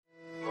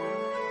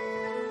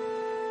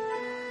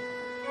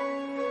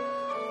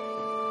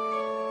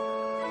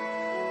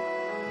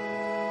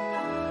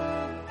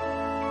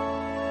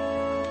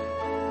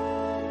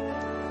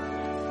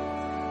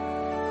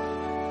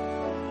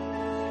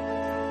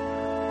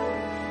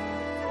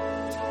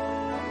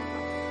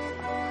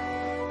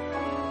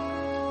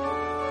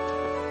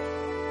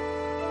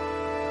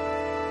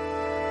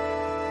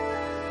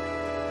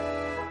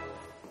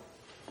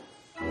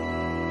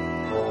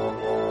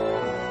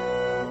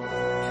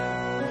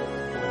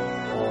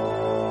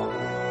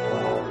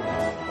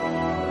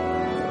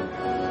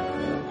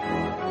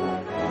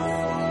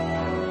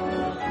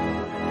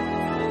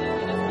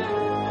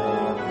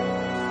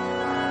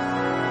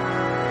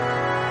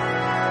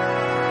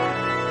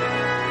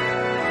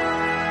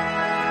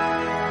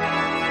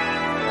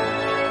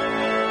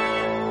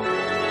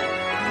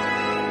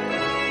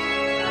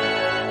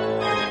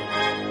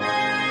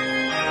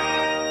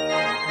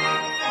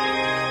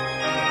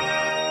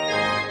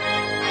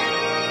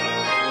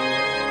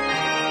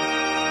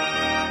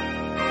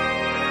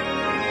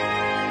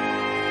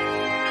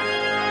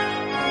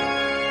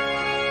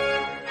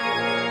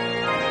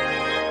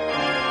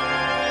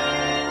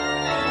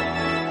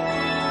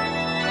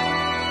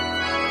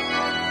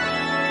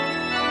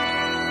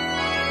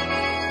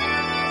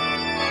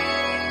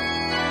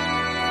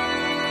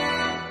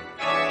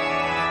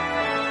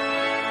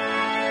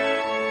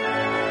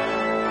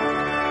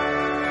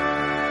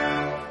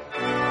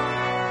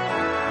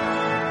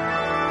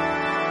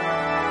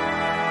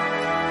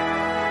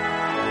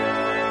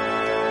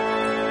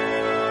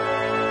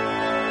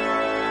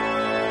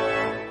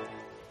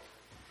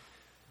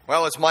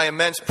Well, it's my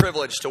immense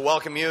privilege to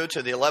welcome you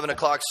to the 11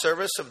 o'clock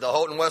service of the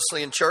Houghton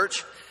Wesleyan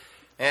Church.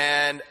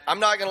 And I'm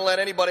not going to let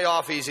anybody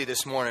off easy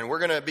this morning. We're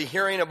going to be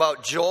hearing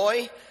about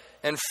joy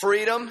and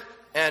freedom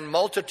and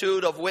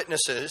multitude of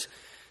witnesses.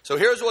 So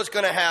here's what's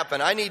going to happen.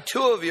 I need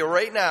two of you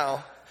right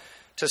now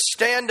to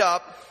stand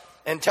up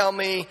and tell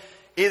me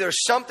either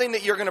something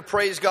that you're going to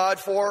praise God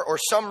for or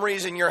some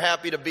reason you're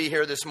happy to be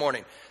here this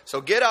morning. So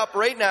get up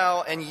right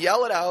now and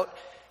yell it out.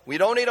 We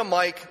don't need a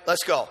mic.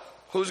 Let's go.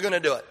 Who's going to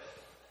do it?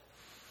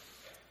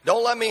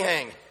 Don't let me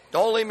hang.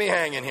 Don't leave me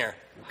hanging here.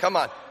 Come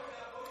on.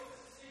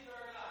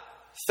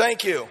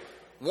 Thank you.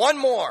 One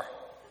more.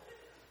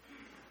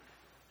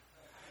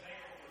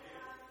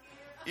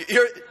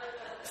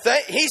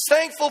 He's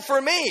thankful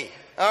for me.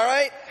 All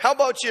right? How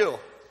about you?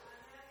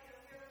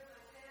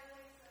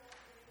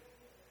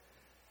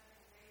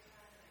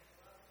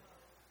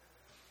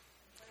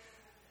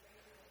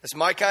 It's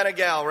my kind of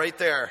gal right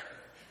there.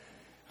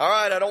 All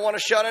right, I don't want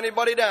to shut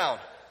anybody down.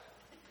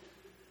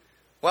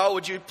 Well,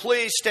 would you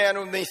please stand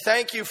with me?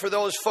 Thank you for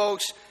those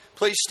folks.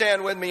 Please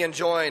stand with me and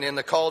join in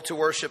the call to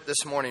worship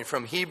this morning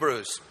from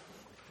Hebrews.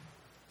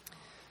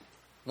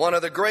 One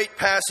of the great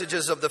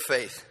passages of the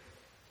faith.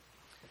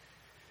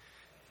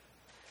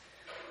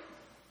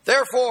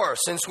 Therefore,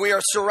 since we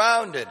are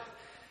surrounded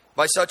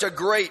by such a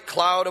great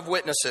cloud of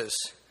witnesses,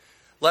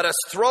 let us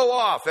throw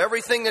off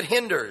everything that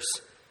hinders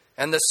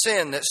and the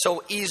sin that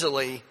so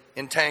easily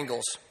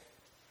entangles.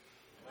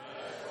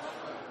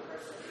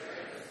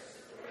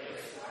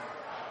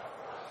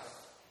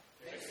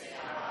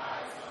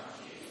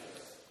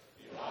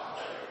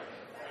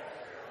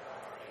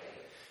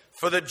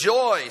 For the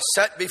joy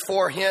set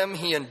before him,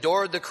 he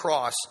endured the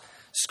cross,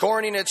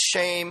 scorning its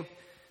shame,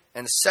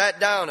 and sat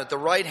down at the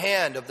right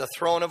hand of the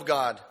throne of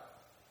God.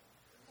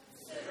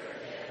 Consider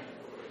him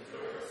who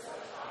endured such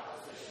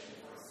opposition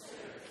from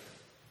sinners,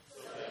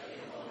 so that he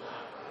will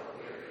not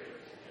grow weary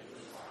and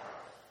lose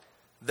heart.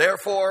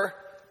 Therefore,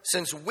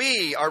 since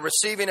we are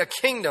receiving a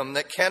kingdom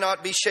that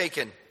cannot be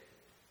shaken,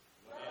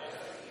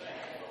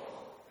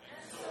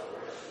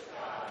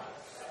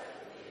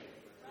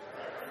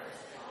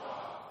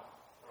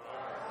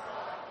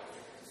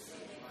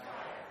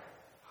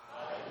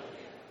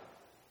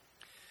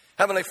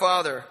 Heavenly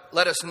Father,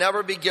 let us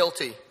never be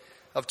guilty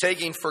of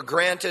taking for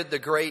granted the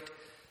great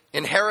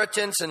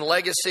inheritance and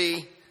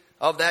legacy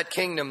of that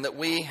kingdom that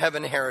we have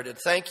inherited.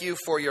 Thank you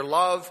for your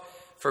love,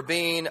 for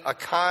being a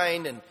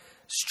kind and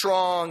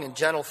strong and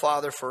gentle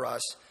Father for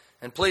us.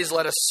 And please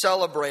let us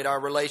celebrate our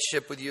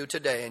relationship with you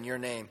today in your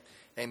name.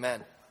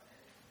 Amen.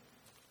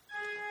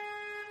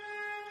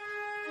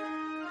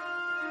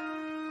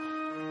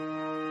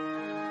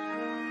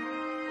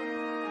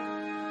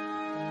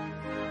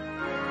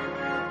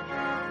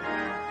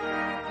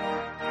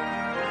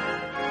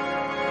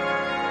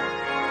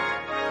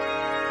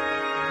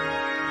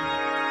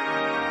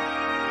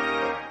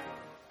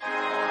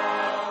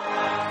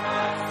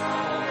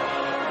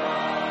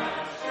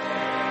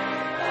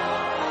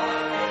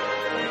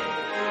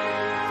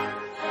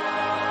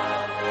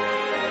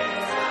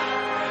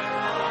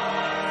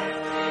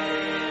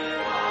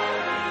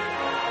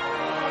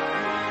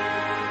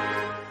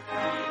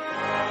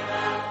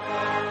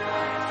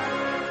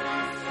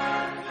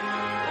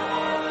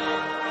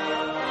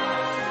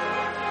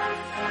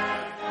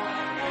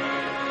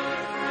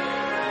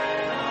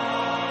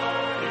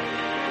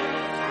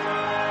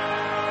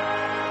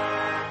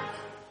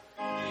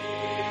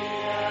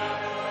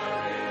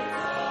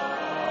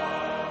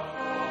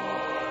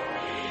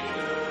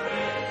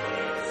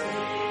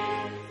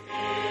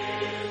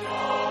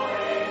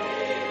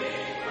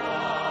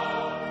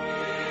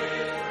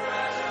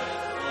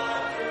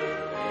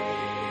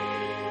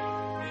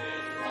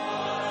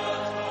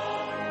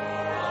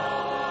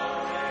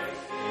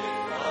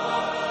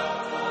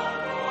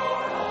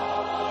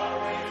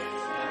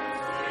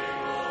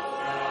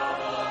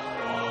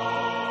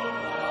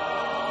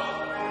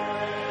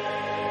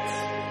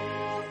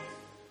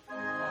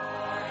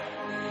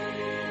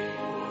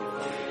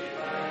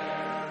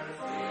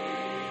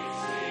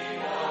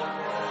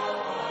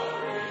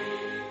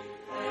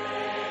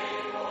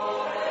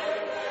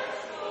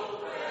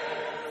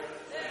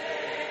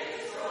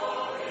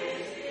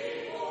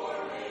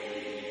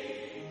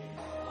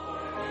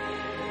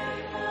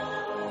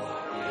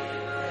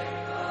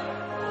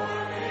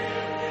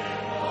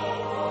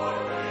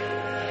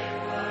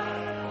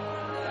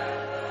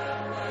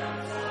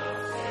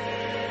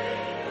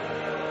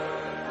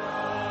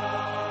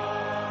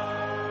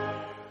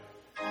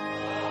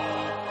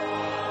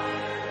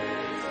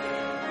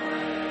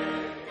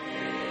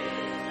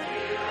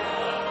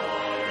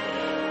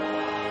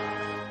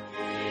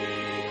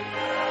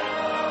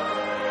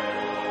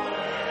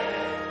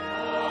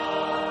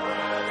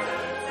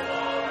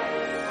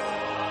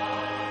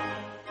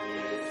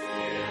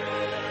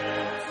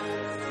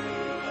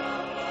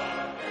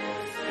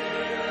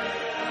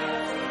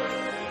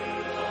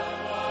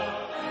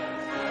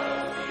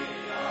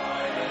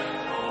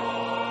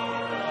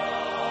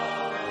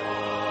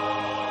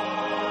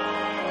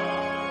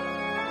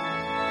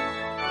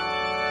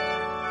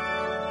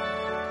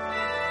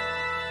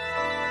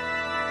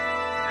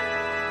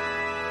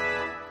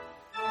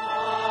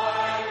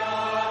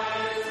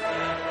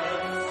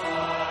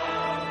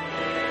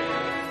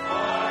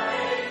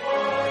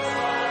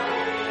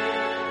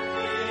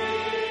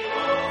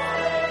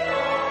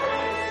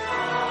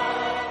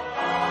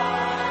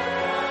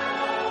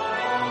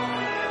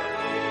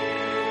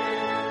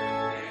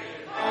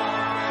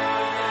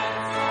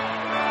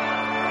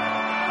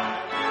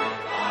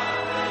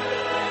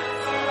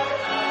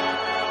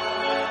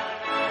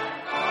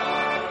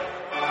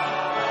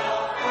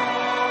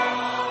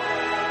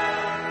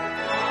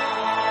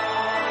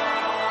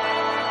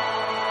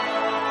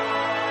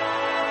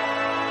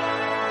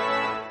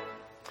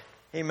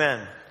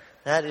 Amen.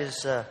 That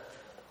is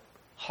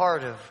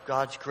heart of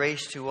God's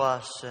grace to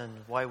us and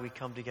why we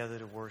come together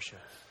to worship.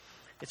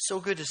 It's so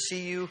good to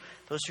see you.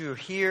 Those who are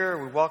here,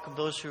 we welcome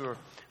those who are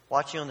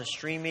watching on the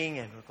streaming,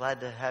 and we're glad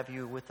to have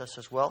you with us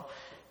as well.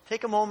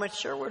 Take a moment,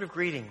 share a word of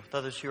greeting with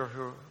others who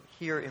are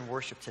here in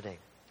worship today.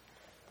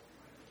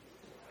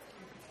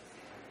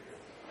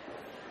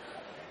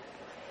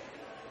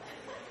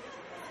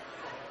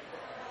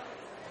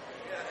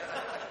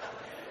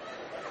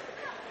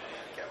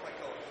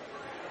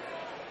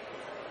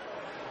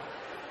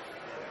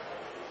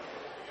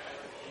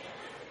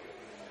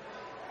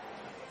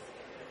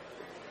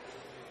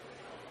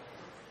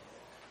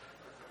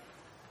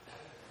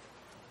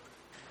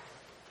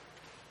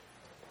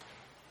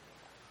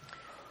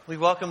 We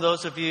welcome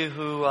those of you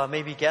who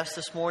may be guests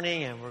this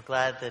morning, and we're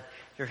glad that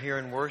you're here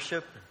in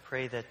worship, and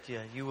pray that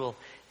you will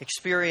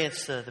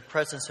experience the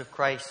presence of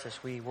Christ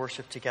as we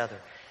worship together.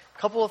 A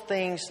couple of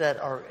things that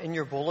are in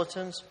your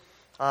bulletins.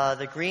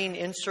 The green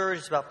insert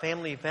is about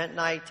Family Event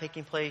Night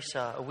taking place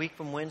a week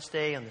from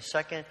Wednesday on the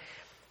 2nd.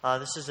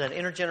 This is an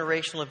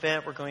intergenerational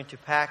event. We're going to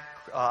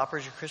pack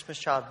Operation Christmas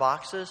Child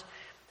boxes.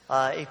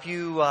 If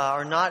you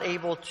are not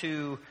able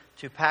to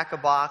pack a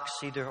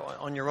box either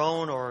on your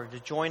own or to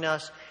join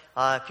us,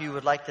 if you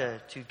would like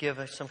to give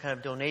us some kind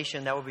of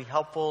donation, that would be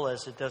helpful,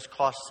 as it does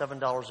cost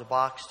 $7 a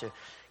box to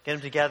get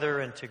them together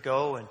and to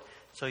go. And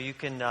so you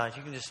can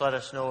just let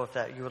us know if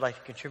that you would like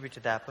to contribute to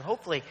that. But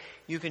hopefully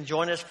you can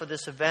join us for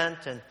this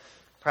event and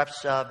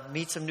perhaps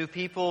meet some new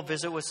people,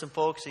 visit with some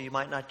folks that you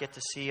might not get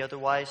to see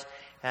otherwise,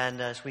 and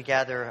as we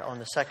gather on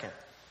the 2nd.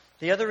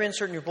 The other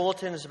insert in your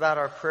bulletin is about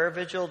our prayer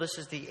vigil. This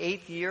is the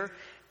 8th year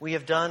we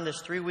have done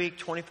this 3-week,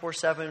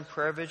 24/7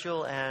 prayer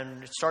vigil,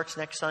 and it starts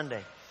next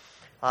Sunday.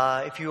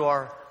 If you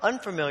are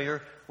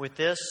unfamiliar with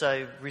this,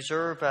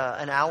 reserve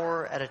an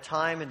hour at a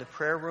time in the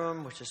prayer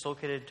room, which is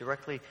located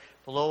directly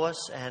below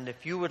us. And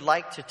if you would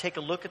like to take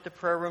a look at the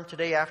prayer room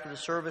today after the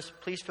service,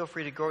 please feel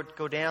free to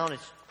go down.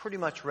 It's pretty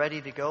much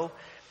ready to go.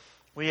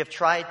 We have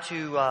tried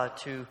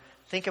to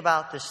think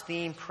about this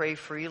theme, Pray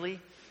Freely,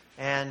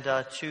 and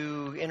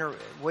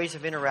ways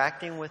of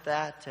interacting with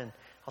that. And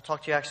I'll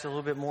talk to you actually a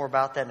little bit more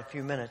about that in a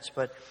few minutes.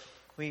 But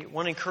we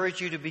want to encourage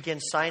you to begin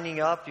signing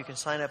up. You can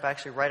sign up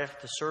actually right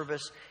after the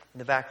service in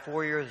the back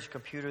foyer. There's a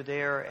computer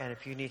there. And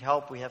if you need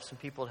help, we have some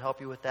people to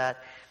help you with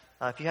that.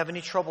 If you have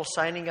any trouble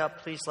signing up,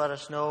 please let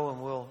us know,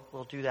 and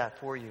we'll do that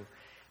for you.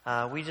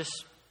 We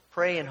just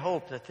pray and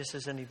hope that this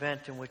is an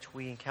event in which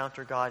we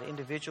encounter God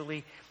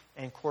individually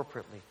and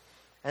corporately.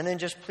 And then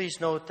just please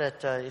note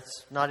that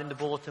it's not in the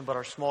bulletin, but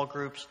our small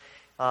groups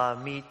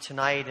meet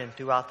tonight and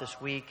throughout this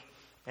week.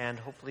 And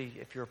hopefully,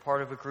 if you're a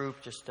part of a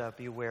group, just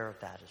be aware of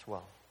that as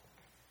well.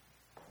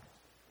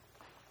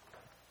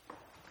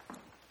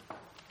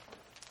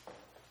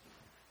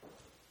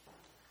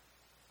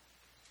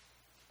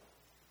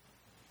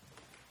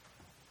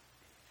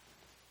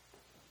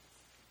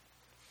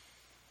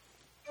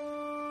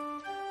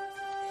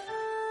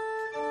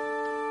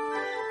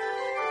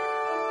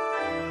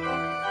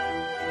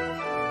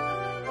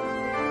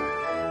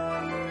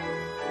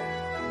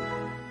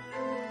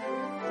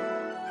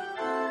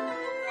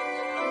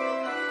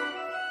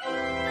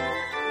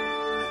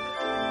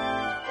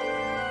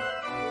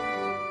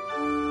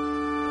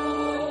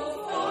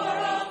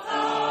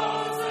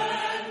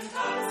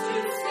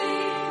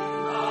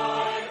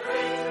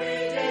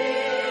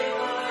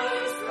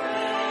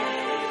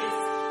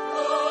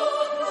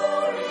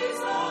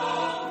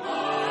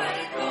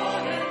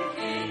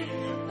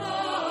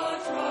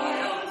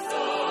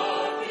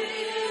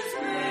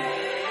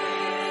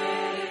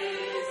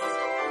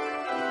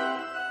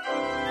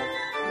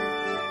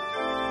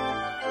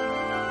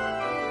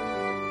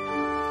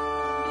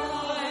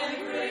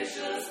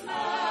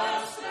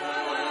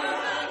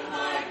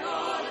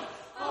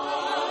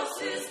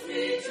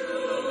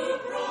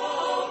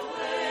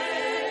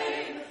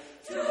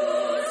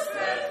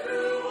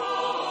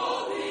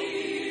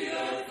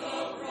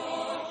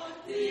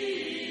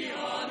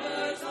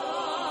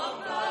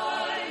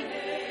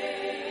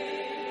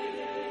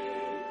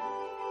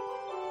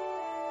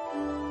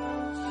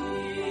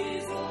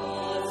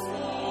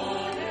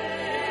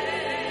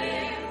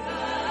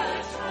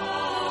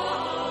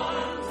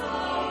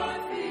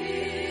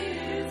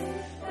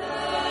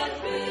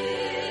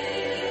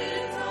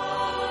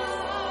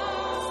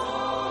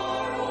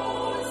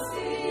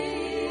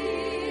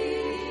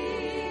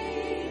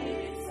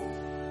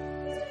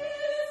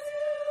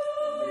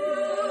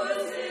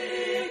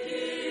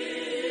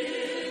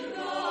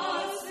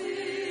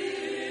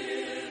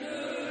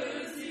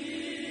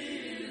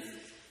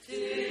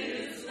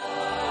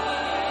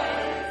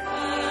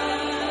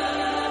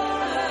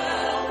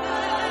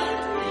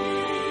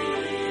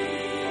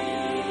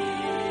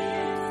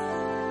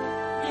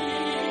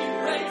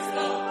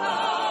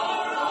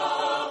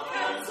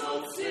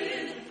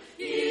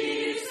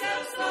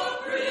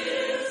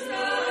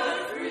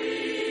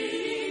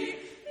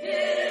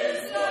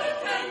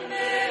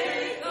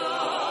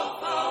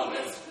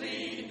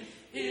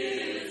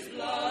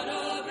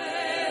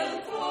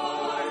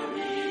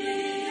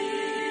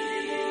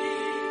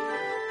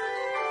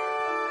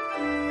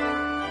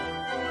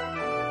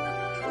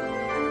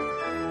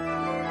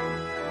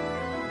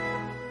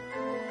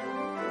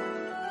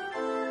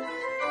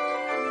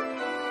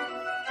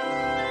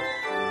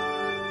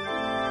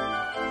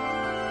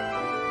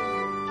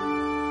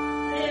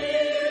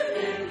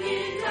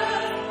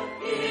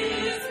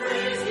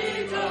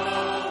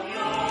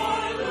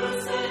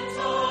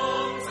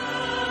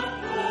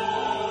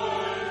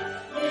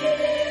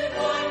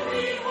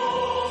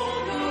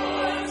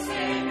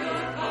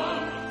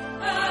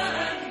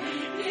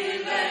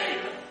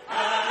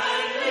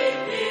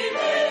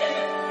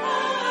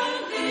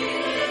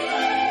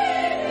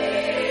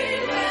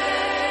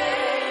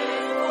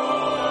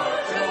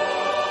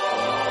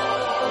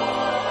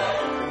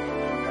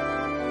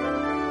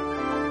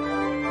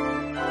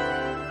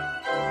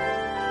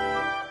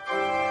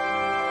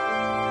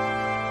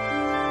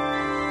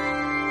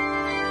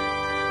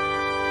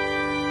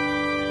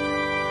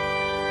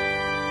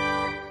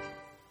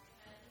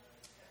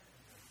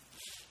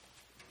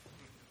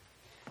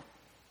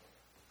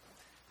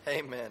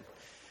 Amen.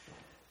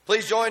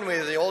 Please join me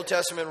in the Old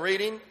Testament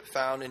reading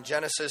found in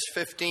Genesis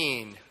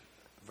 15,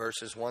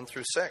 verses 1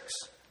 through 6.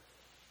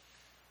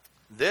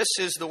 This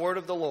is the word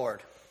of the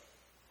Lord.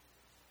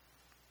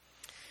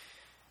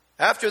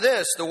 After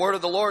this, the word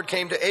of the Lord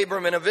came to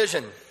Abram in a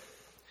vision.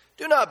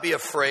 Do not be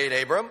afraid,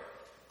 Abram.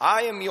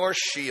 I am your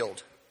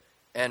shield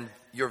and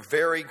your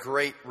very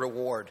great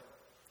reward.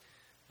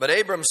 But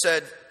Abram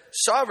said,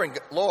 Sovereign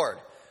Lord,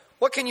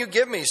 what can you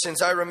give me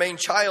since I remain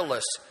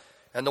childless?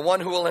 And the one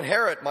who will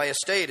inherit my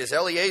estate is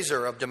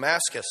Eliezer of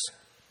Damascus.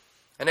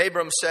 And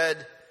Abram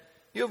said,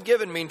 You have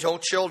given me no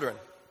children,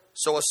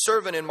 so a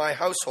servant in my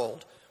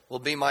household will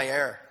be my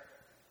heir.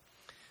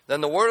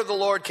 Then the word of the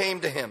Lord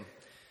came to him.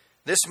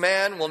 This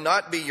man will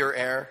not be your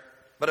heir,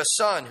 but a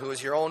son who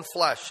is your own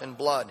flesh and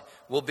blood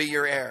will be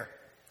your heir.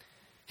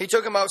 He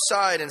took him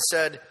outside and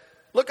said,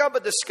 Look up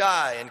at the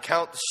sky and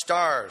count the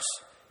stars,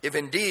 if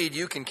indeed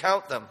you can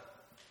count them.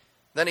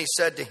 Then he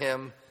said to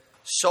him,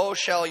 So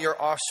shall your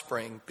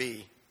offspring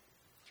be.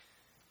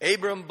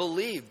 Abram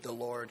believed the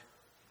Lord,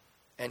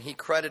 and he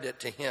credited it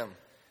to him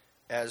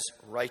as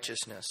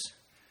righteousness.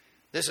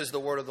 This is the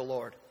word of the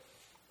Lord.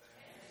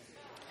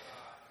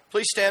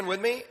 Please stand with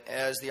me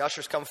as the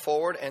ushers come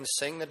forward and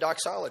sing the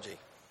doxology.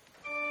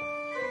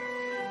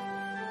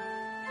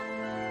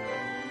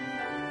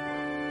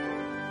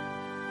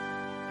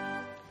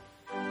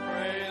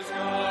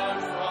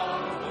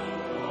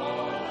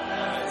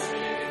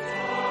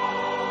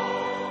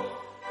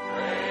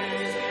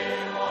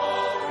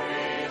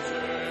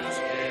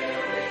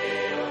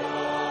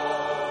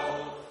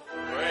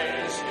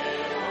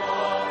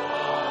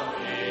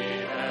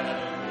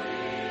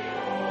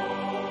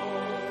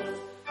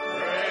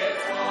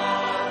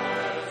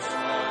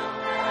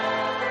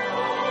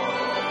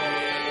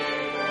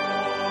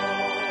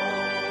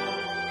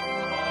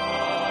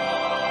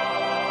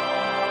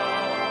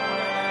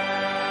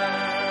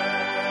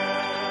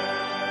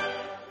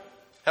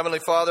 Heavenly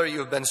Father, you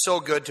have been so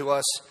good to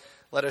us.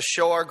 Let us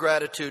show our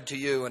gratitude to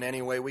you in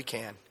any way we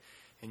can.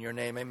 In your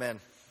name, amen.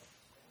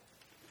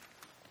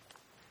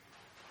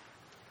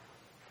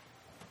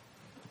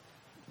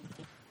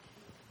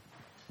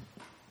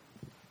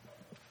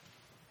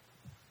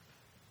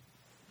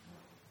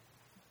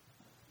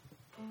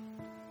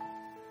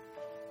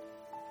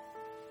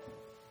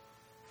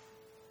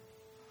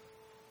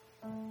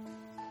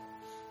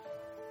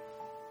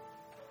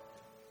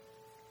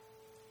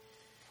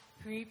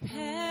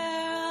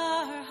 Prepare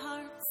our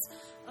hearts,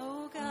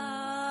 O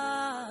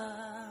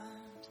God.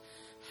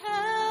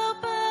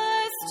 Help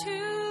us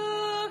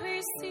to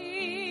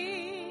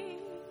receive.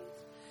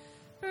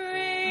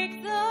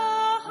 Break the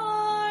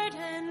hard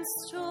and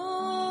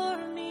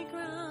stormy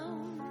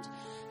ground.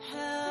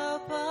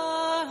 Help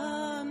our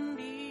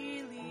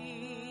unbelief.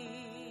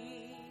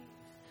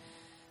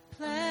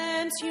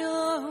 Plant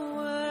your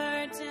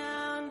word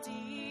down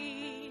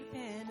deep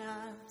in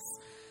us.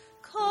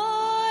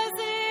 Cause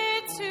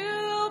it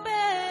to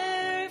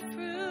bear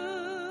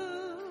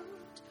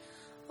fruit.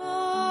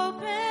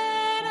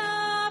 Open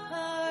up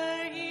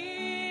our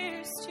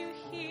ears to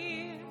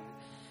hear.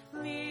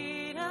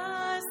 Lead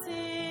us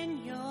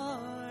in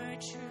your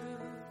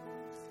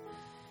truth.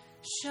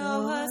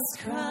 Show us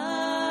Christ.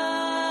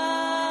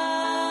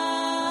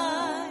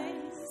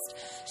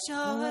 Show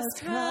us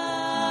Christ.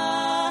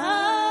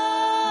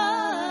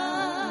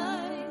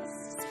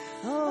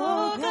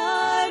 Oh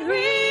God,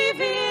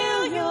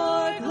 reveal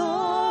your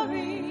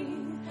glory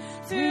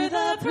through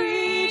the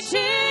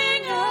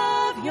preaching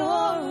of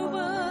your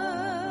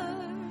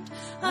word,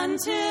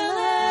 until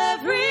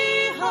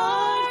every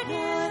heart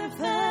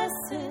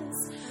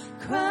confesses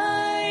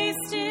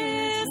Christ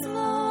is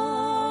Lord.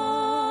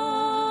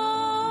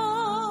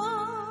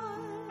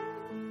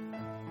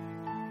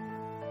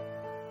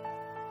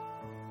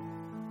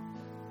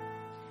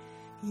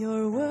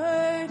 Your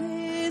word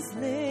is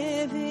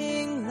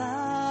living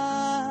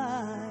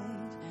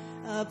light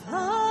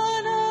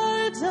upon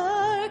our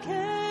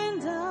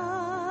darkened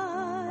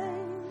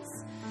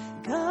eyes,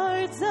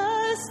 guards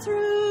us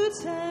through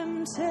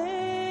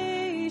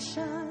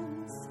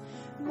temptations,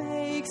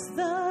 makes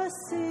the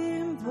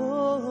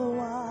simple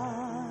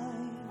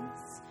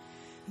wise.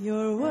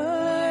 Your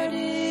word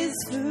is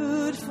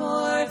food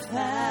for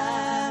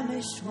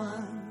famished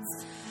ones,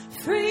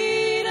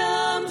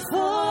 freedom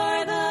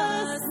for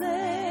the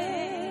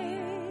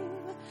slave,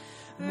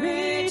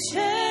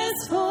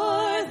 riches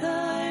for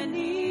the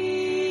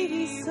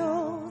needy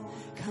soul.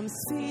 Come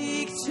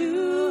speak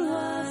to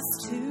us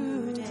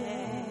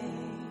today.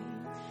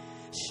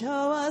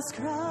 Show us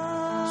Christ.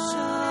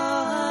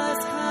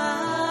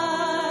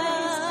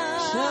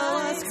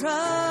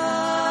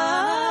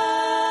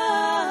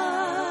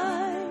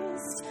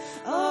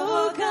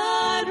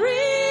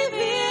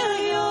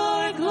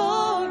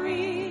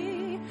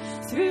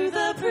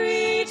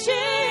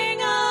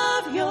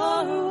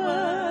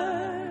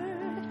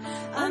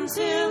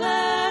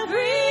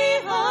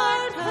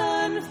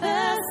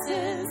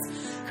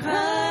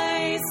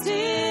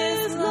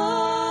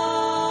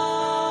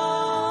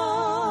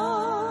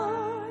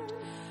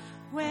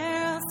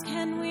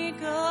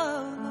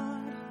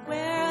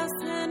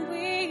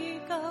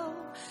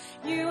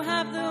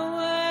 have the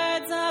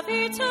words of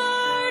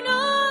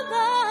eternal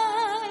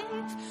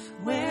life.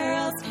 Where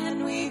else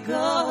can we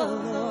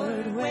go,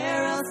 Lord?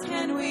 Where else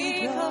can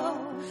we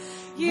go?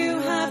 You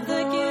have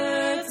the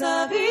words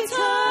of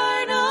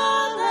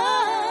eternal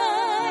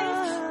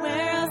life.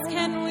 Where else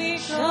can we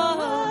go,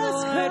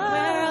 Lord?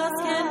 Where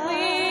else can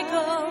we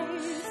go?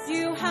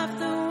 You have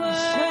the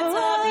words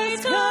of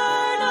eternal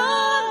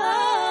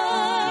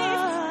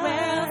life.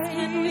 Where else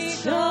can we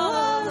go,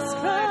 Lord?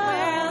 Where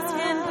else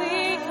can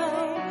we go?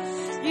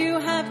 You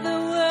have the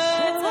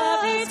words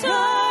of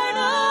eternal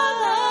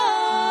life.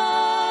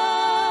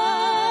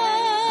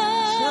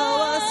 Show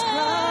us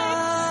Christ.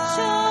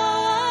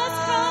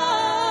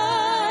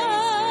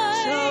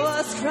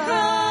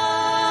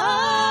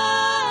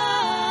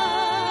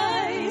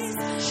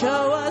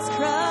 Show us Christ. Show us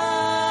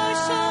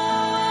Christ.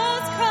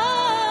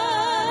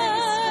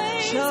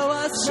 Show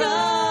us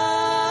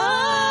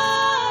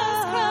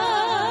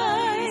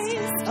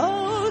Christ.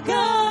 Oh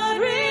God,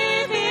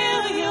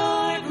 reveal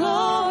your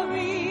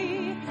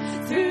glory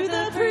through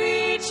the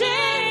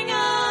preaching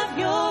of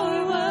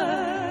your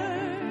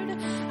word,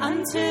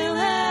 until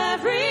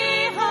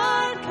every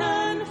heart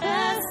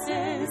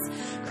confesses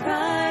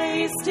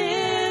Christ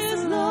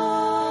is Lord.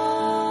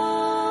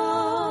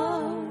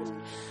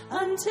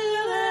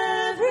 Until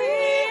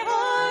every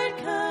heart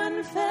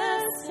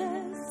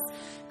confesses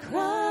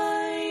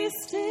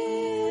Christ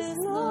is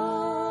Lord.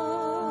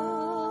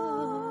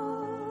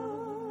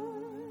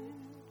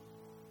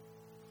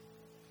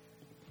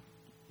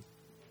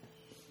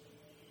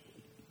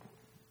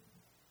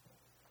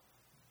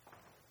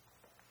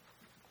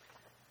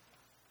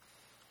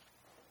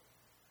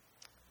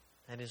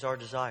 That is our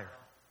desire,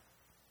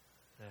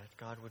 that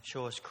God would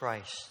show us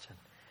Christ and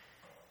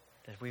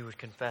that we would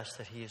confess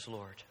that He is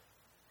Lord.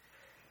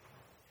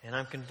 And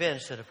I'm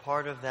convinced that a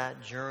part of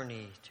that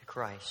journey to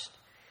Christ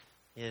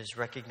is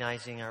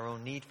recognizing our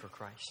own need for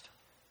Christ.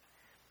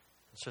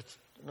 So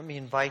let me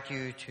invite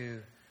you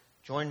to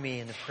join me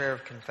in the prayer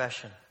of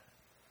confession,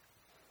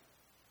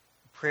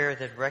 a prayer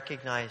that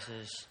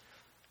recognizes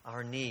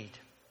our need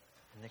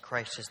and that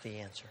Christ is the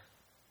answer.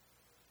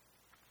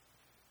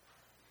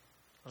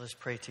 Let us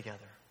pray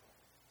together.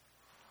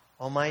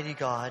 Almighty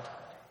God,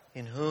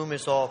 in whom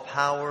is all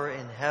power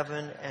in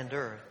heaven and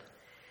earth,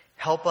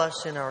 help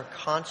us in our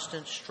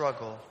constant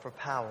struggle for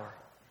power.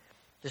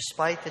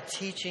 Despite the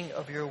teaching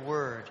of your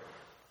word,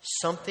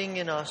 something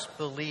in us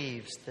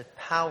believes that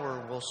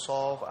power will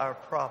solve our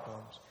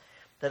problems,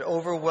 that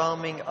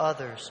overwhelming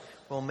others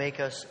will make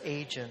us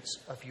agents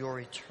of your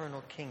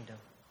eternal kingdom.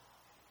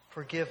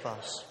 Forgive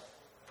us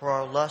for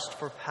our lust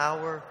for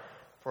power,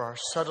 for our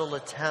subtle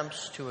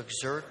attempts to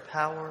exert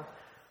power,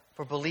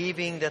 for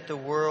believing that the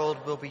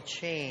world will be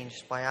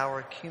changed by our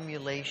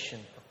accumulation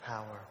of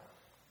power.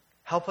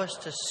 Help us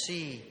to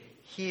see,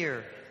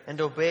 hear, and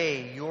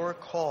obey your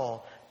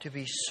call to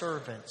be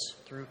servants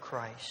through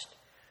Christ,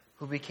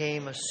 who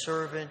became a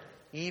servant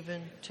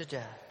even to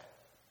death.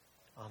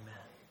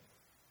 Amen.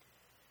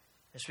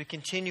 As we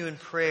continue in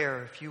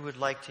prayer, if you would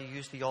like to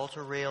use the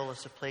altar rail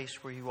as a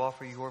place where you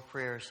offer your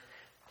prayers,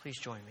 please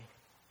join me.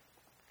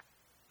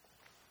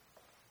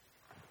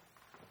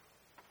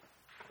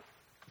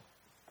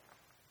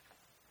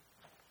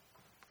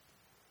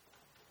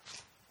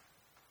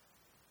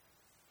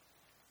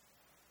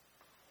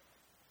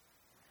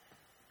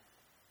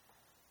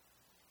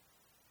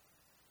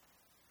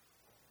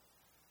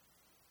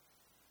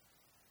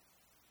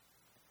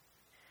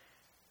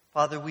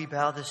 Father, we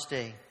bow this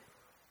day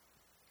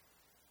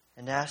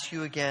and ask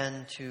you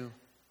again to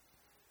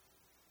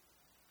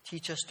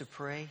teach us to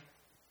pray.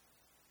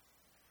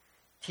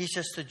 Teach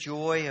us the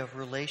joy of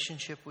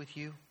relationship with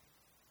you.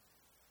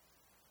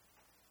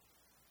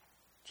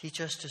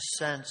 Teach us to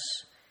sense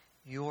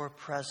your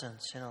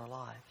presence in our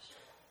lives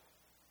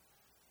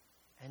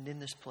and in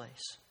this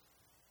place.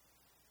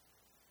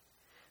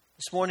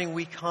 This morning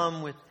we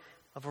come with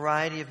a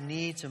variety of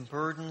needs and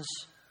burdens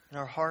in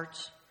our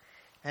hearts,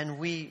 and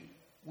we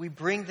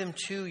bring them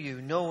to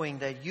you knowing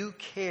that you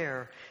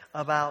care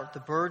about the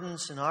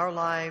burdens in our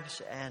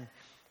lives and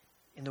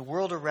in the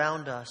world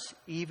around us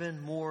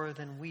even more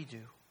than we do.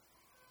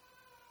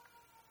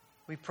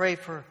 We pray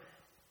for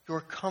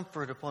your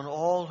comfort upon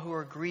all who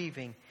are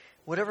grieving,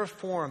 whatever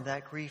form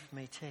that grief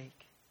may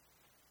take.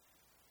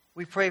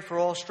 We pray for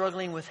all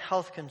struggling with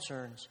health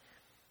concerns,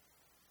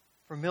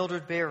 for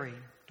Mildred Berry,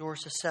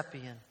 Doris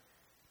Esepian,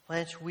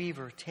 Blanche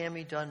Weaver,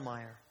 Tammy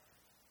Dunmeyer,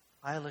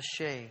 Isla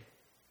Shea,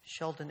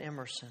 Sheldon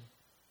Emerson,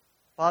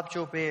 Bob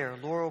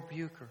Jobert, Laurel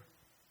Bucher,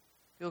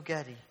 Bill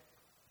Getty,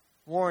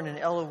 Warren and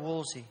Ella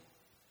Woolsey,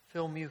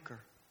 Phil Muker,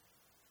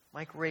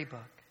 Mike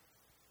Raybuck,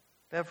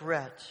 Bev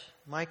Rett,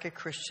 Micah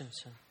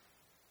Christensen,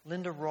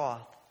 Linda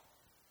Roth,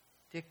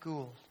 Dick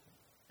Gould,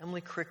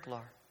 Emily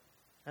Cricklar,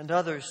 and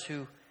others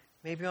who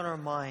may be on our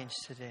minds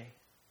today.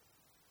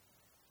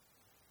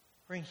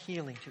 Bring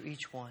healing to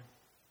each one.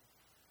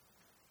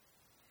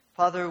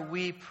 Father,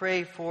 we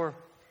pray for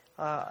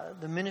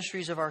the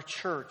ministries of our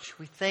church.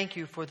 We thank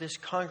you for this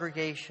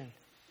congregation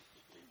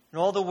and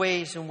all the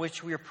ways in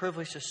which we are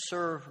privileged to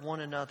serve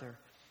one another.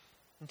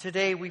 And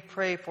today we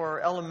pray for our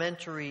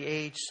elementary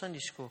age Sunday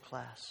school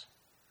class.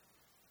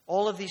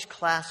 All of these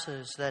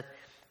classes that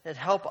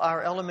help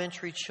our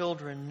elementary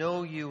children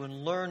know you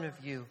and learn of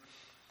you.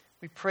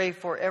 We pray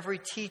for every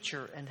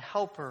teacher and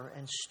helper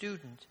and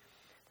student,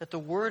 that the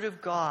Word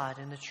of God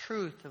and the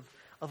truth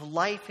of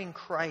life in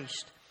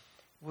Christ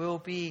will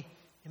be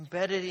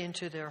embedded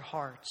into their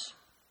hearts,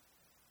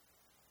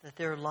 that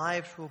their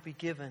lives will be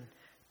given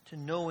to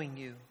knowing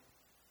you,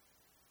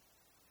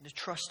 to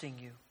trusting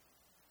you,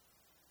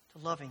 to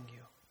loving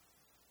you.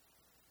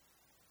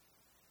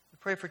 We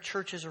pray for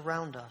churches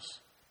around us.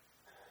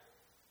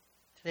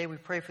 Today we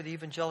pray for the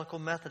Evangelical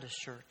Methodist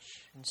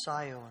Church in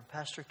Scio and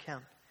Pastor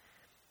Kemp.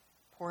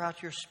 Pour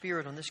out your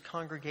Spirit on this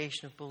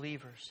congregation of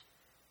believers,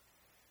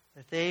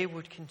 that they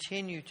would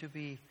continue to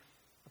be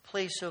a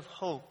place of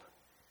hope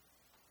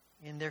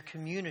in their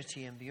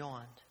community and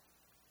beyond.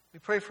 We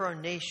pray for our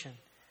nation.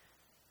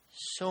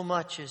 So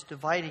much is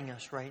dividing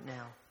us right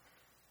now.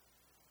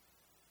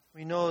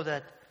 We know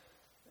that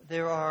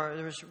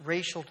there's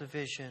racial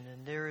division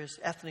and there is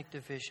ethnic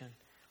division.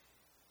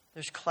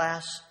 There's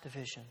class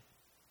division.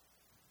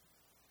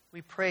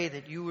 We pray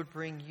that you would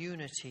bring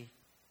unity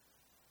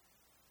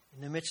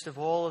in the midst of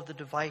all of the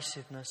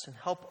divisiveness and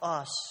help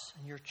us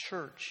and your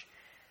church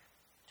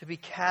to be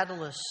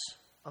catalysts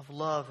of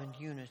love and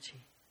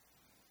unity.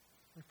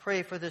 We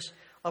pray for this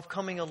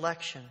upcoming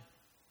election.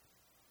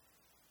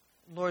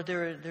 Lord,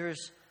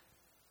 there's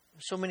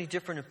so many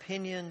different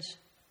opinions,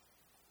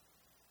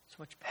 so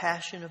much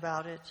passion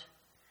about it,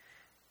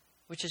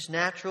 which is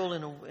natural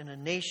in a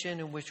nation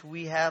in which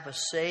we have a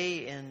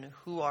say in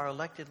who our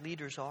elected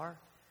leaders are.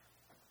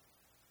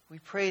 We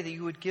pray that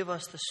you would give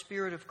us the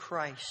Spirit of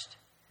Christ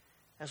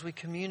as we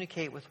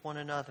communicate with one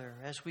another,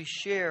 as we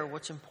share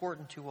what's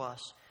important to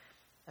us,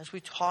 as we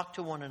talk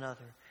to one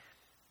another.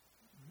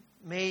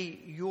 May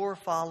your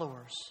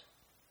followers,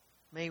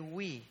 may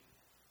we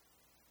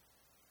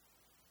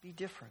be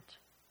different.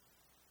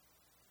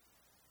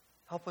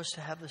 Help us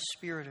to have the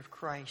Spirit of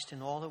Christ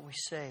in all that we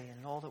say and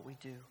in all that we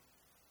do.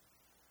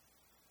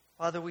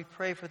 Father, we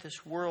pray for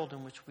this world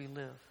in which we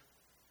live.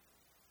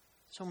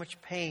 So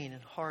much pain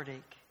and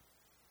heartache.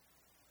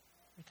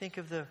 We think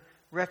of the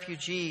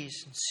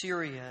refugees in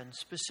Syria and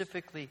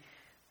specifically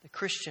the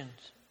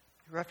Christians,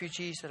 the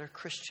refugees that are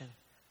Christian.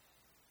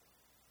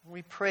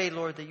 We pray,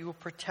 Lord, that you will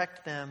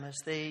protect them as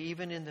they,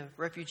 even in the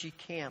refugee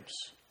camps,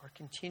 are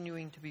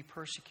continuing to be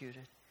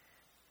persecuted.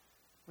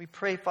 We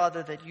pray,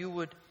 Father, that you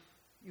would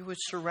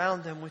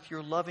surround them with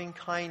your loving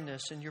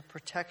kindness and your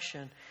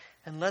protection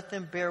and let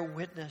them bear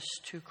witness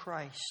to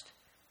Christ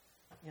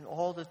in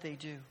all that they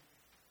do.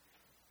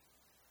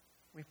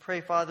 We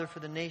pray, Father, for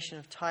the nation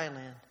of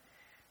Thailand,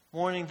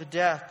 mourning the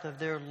death of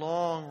their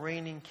long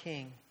reigning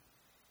king.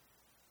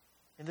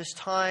 In this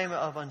time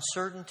of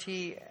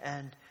uncertainty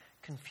and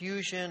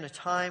confusion, a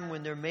time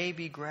when there may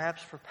be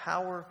grabs for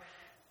power,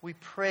 we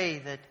pray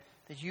that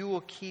you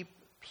will keep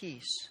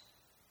peace.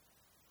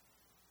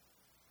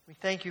 We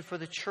thank you for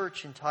the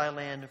church in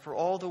Thailand and for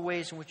all the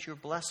ways in which you're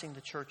blessing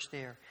the church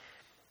there.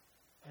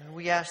 And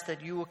we ask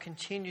that you will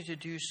continue to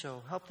do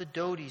so. Help the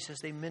Dodis as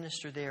they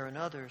minister there and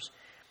others.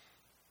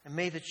 And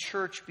may the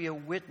church be a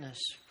witness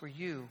for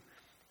you,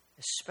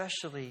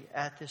 especially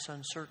at this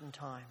uncertain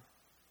time.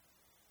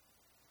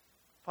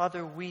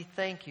 Father, we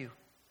thank you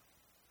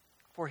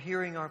for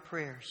hearing our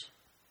prayers.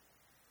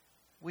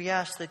 We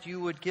ask that you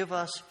would give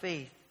us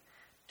faith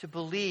to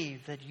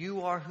believe that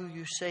you are who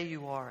you say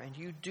you are and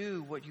you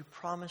do what you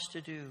promise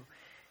to do.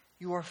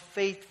 You are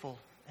faithful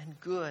and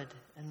good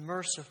and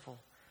merciful.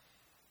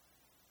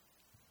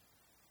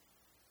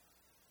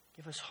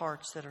 Give us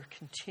hearts that are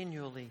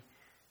continually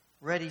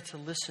ready to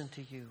listen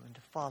to you and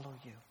to follow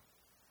you.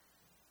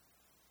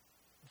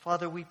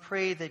 Father, we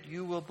pray that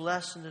you will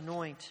bless and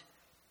anoint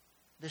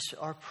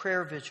our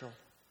prayer vigil.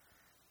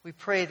 We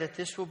pray that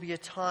this will be a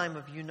time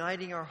of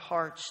uniting our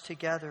hearts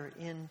together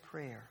in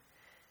prayer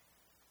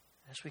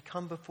as we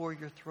come before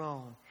your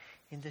throne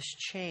in this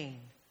chain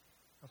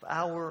of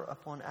hour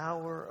upon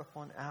hour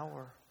upon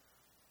hour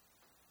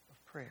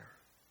of prayer.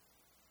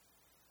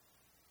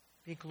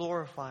 Be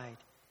glorified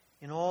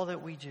in all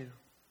that we do.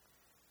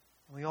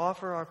 We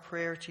offer our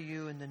prayer to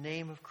you in the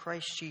name of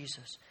Christ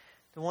Jesus,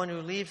 the one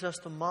who leaves us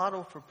the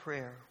model for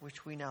prayer,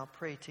 which we now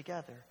pray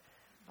together.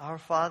 Our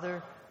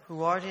Father,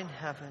 who art in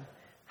heaven,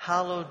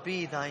 hallowed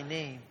be thy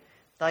name.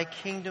 Thy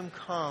kingdom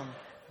come,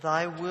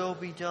 thy will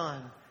be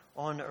done,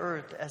 on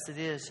earth as it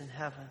is in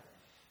heaven.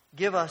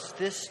 Give us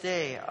this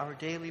day our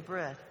daily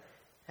bread,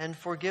 and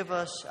forgive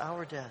us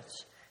our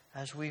debts,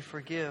 as we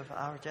forgive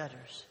our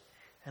debtors.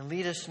 And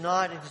lead us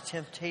not into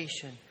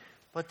temptation,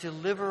 but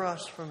deliver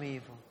us from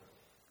evil.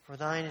 For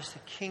thine is the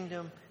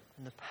kingdom,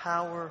 and the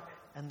power,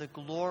 and the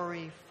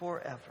glory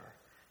forever.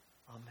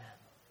 Amen.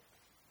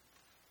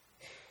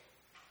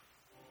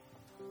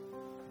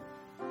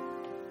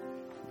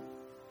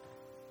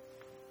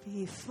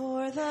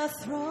 Before the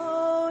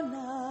throne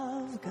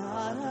of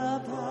God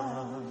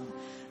above,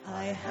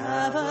 I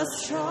have a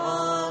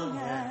strong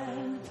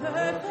and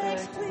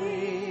perfect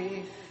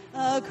plea,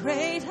 a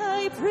great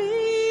high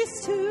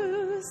priest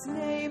who whose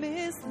name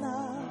is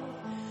love,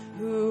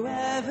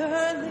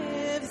 whoever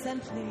lives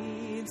and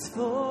pleads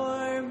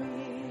for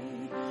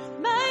me.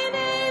 My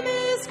name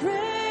is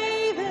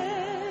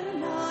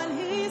graven on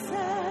his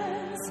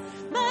hands.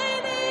 My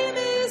name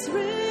is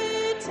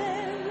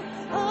written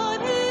on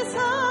his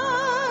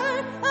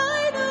heart.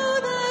 I know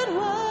that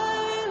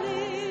while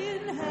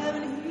in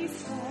heaven he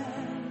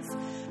stands,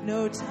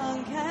 no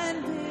tongue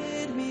can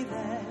bid me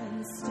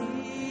thence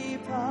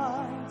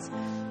depart.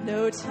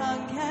 No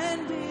tongue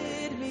can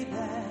bid me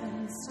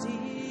thence depart.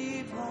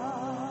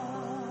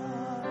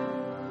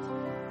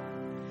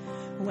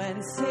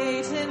 When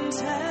Satan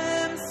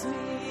tempts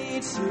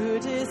me to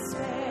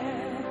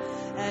despair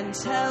and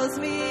tells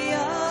me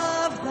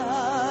of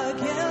the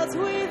guilt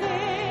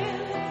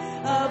within,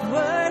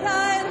 upward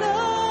I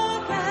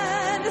look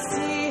and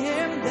see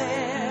him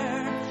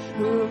there,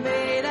 who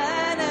made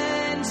an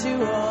end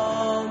to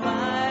all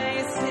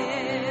my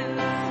sin.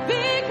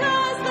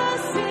 Because the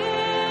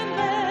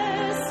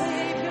sinless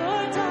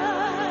Savior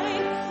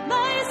died,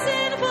 my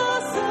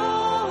sinful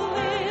soul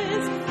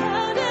is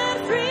counted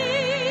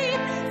free.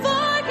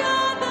 For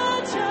God the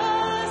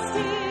just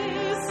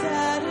is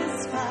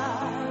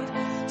satisfied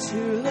to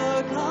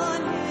look on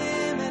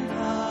him and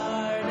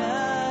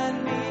pardon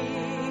me.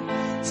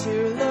 To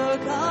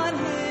look on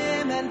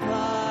him and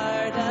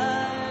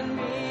pardon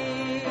me.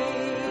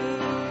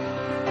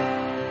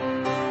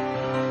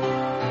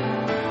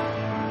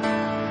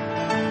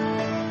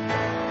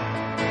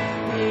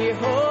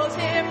 Behold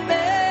him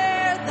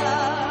there, the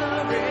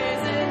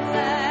risen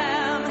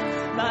Lamb,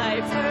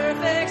 my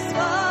perfect,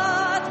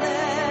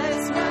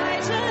 spotless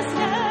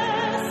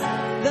righteousness,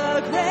 the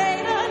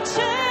great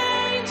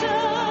unchangeable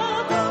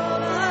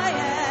I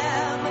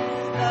am,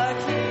 the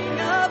King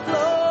of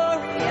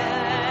glory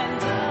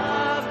and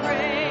of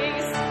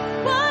grace.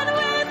 One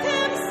with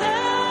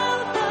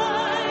himself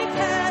I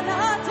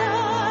cannot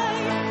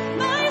die.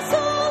 My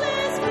soul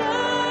is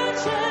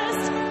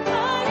purchased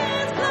by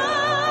his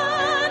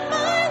blood.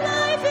 My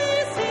life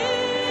is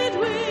hid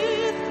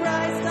with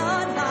Christ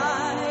on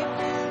high,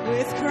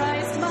 with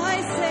Christ my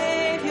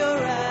Savior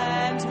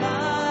and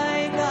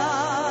my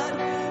God,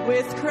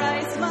 with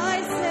Christ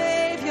my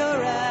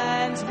Savior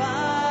and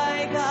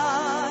my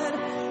God,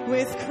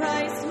 with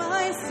Christ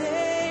my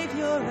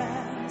Savior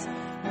and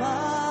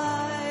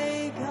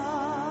my God.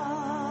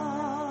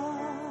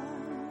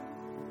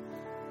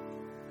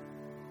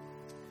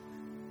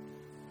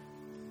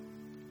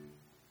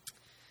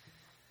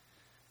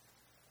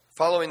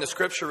 Following the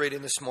scripture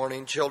reading this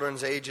morning,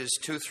 children's ages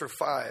 2 through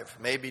 5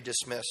 may be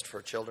dismissed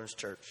for Children's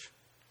Church.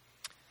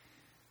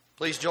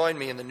 Please join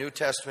me in the New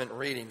Testament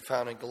reading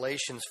found in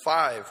Galatians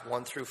 5,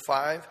 1 through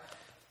 5,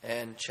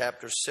 and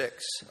chapter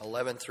 6,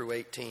 11 through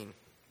 18.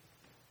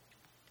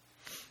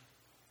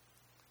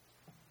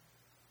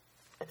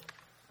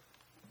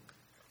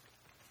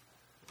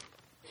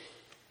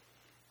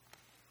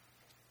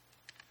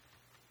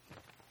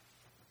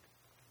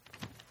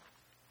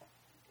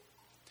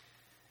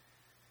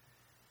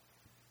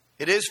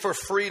 It is for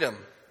freedom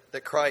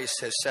that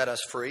Christ has set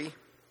us free.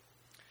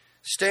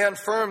 Stand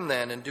firm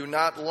then, and do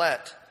not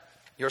let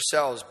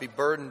yourselves be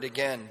burdened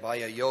again by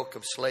a yoke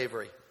of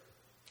slavery.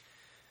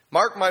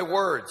 Mark my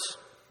words.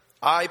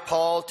 I,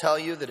 Paul, tell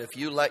you that if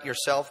you let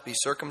yourself be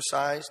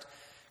circumcised,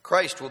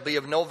 Christ will be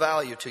of no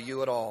value to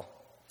you at all.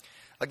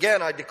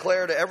 Again, I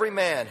declare to every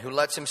man who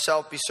lets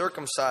himself be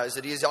circumcised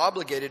that he is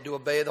obligated to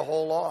obey the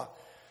whole law.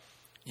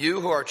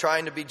 You who are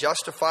trying to be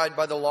justified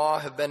by the law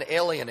have been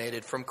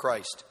alienated from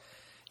Christ.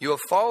 You have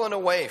fallen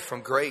away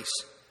from grace.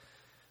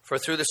 For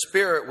through the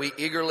Spirit we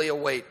eagerly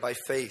await by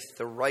faith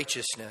the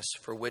righteousness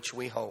for which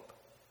we hope.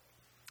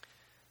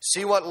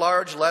 See what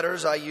large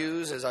letters I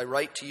use as I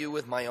write to you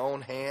with my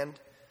own hand.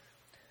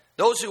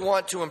 Those who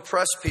want to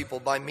impress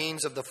people by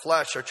means of the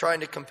flesh are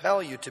trying to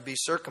compel you to be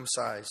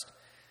circumcised.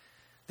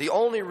 The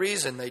only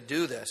reason they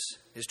do this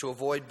is to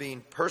avoid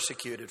being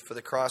persecuted for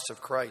the cross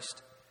of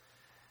Christ.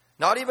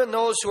 Not even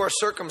those who are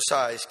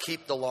circumcised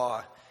keep the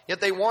law,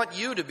 yet they want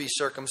you to be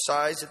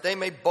circumcised that they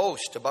may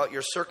boast about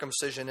your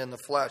circumcision in the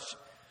flesh.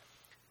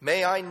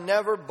 May I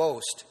never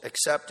boast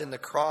except in the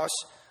cross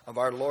of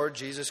our Lord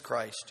Jesus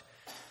Christ,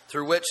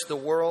 through which the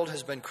world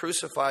has been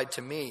crucified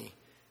to me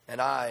and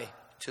I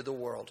to the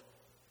world.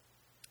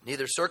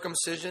 Neither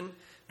circumcision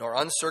nor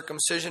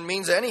uncircumcision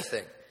means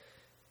anything.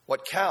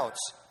 What counts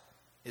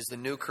is the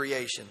new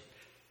creation.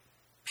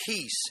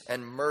 Peace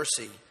and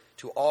mercy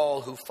to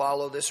all who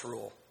follow this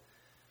rule,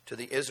 to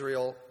the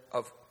Israel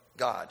of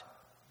God.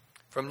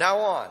 From now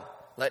on,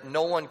 let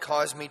no one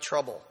cause me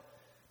trouble,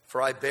 for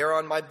I bear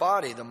on my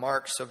body the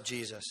marks of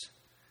Jesus.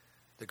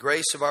 The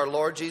grace of our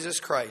Lord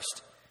Jesus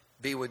Christ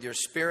be with your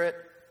spirit,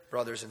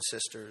 brothers and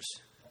sisters.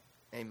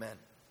 Amen.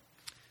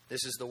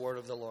 This is the word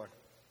of the Lord.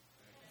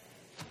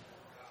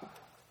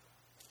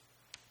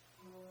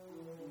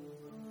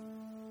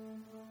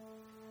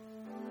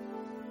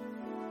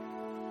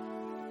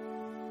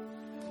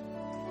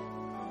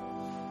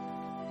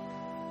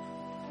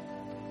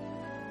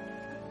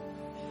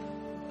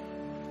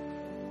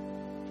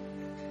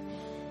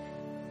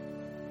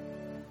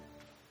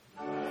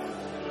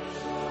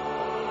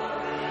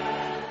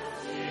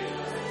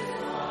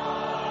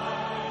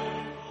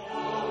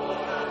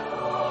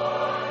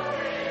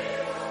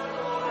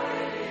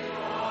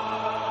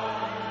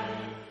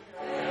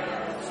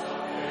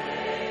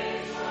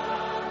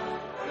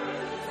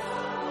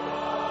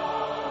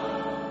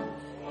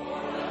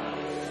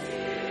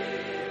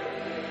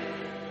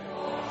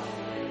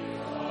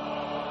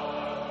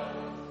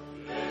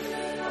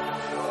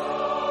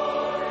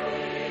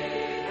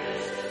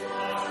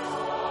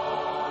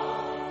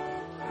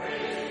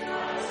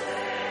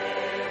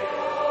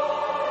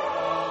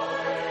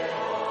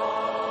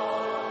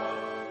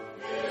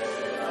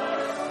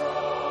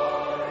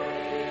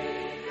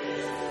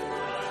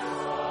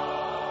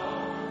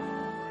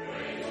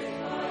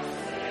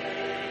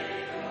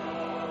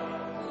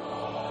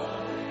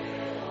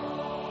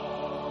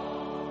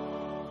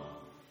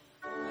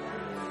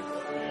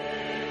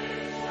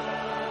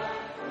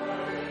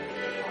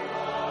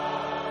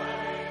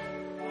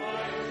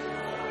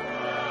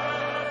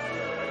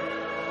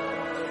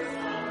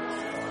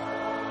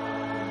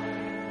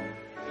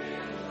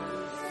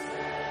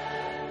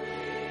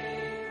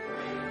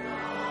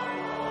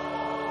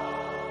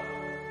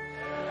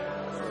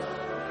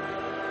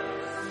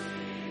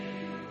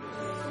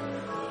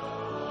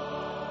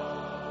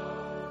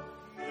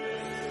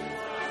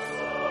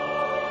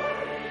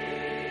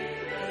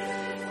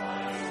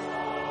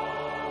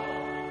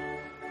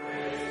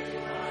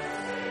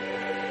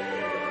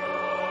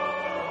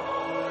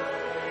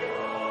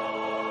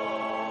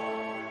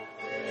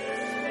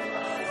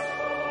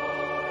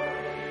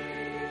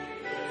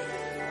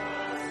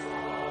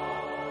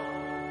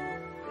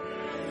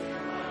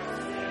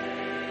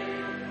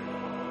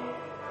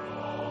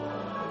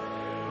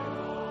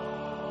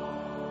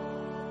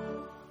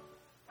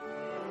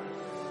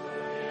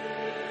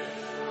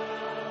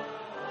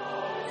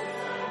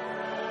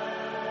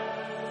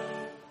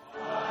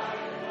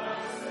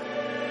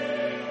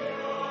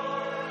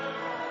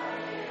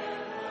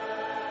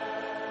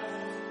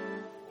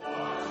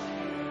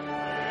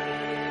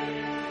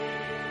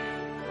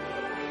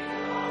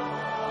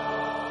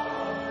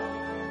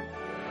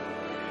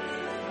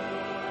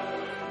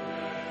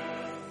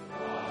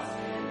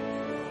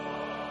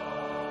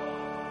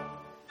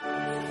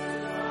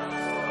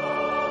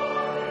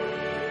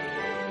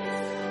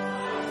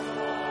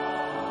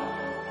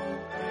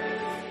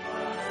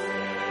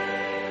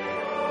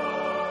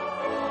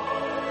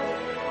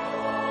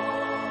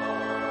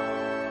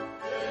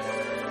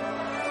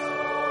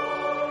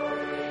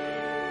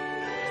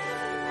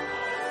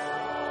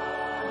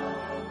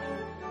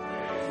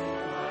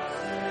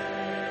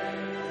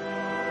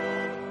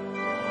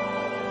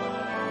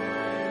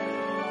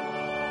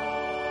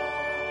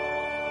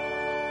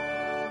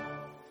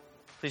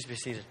 Please be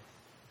seated.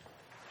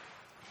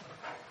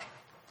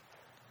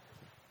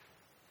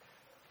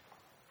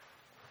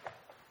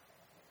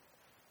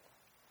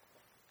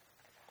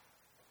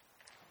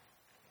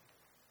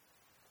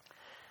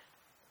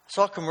 I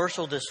saw a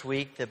commercial this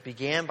week that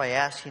began by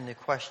asking the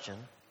question,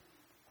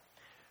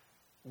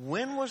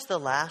 when was the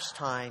last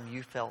time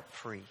you felt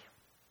free?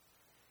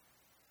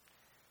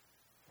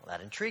 Well,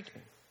 that intrigued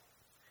me.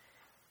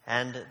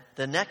 And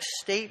the next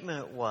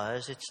statement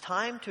was, it's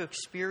time to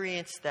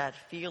experience that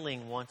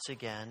feeling once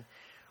again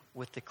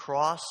with the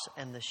cross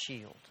and the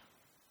shield.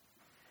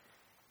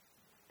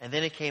 And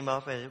then it came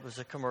up and it was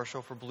a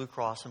commercial for Blue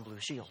Cross and Blue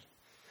Shield.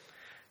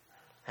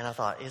 And I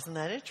thought, isn't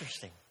that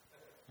interesting?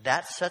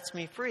 That sets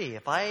me free.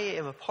 If I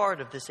am a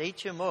part of this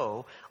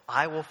HMO,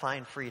 I will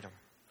find freedom.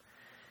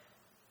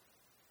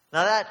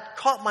 Now that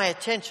caught my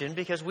attention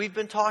because we've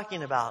been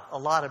talking a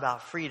lot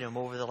about freedom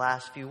over the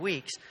last few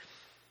weeks.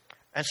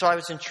 And so I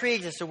was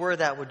intrigued as to where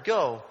that would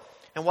go.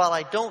 And while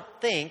I don't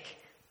think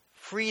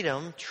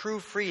freedom, true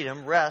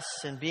freedom,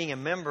 rests in being a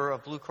member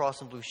of Blue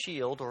Cross and Blue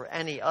Shield or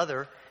any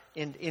other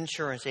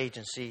insurance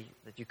agency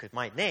that you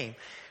might name,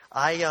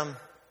 I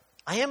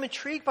am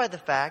intrigued by the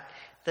fact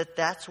that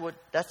that's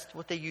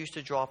what they use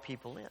to draw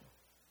people in.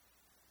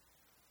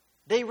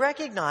 They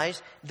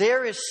recognize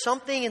there is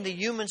something in the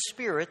human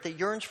spirit that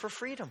yearns for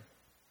freedom.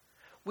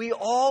 We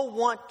all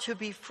want to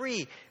be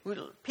free.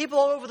 People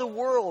all over the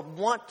world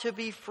want to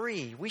be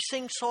free. We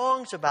sing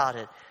songs about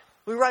it.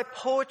 We write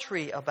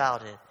poetry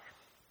about it.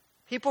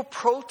 People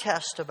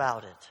protest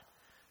about it.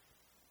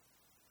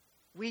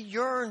 We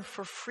yearn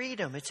for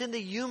freedom. It's in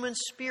the human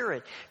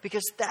spirit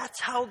because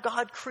that's how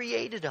God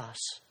created us.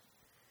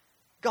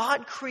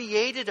 God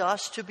created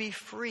us to be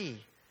free.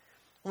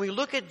 When we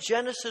look at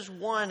Genesis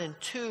 1 and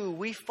 2,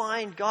 we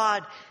find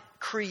God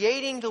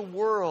creating the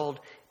world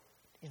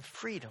in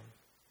freedom.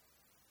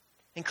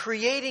 And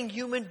creating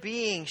human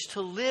beings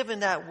to live in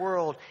that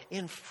world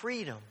in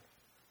freedom.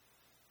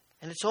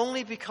 And it's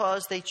only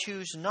because they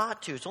choose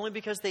not to. It's only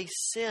because they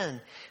sin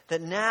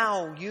that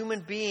now human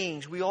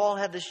beings, we all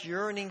have this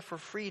yearning for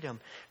freedom.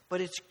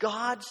 But it's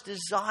God's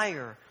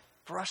desire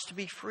for us to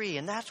be free.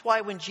 And that's why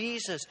when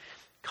Jesus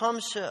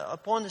comes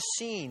upon the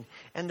scene,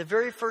 and the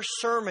very first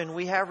sermon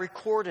we have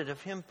recorded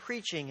of him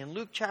preaching in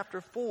Luke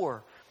chapter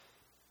 4,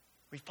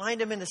 we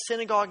find him in the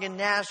synagogue in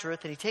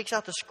Nazareth, and he takes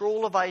out the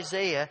scroll of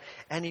Isaiah,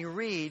 and he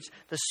reads,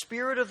 "The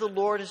Spirit of the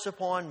Lord is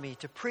upon me,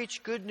 to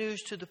preach good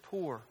news to the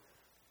poor,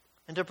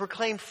 and to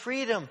proclaim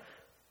freedom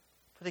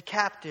for the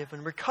captive,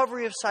 and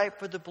recovery of sight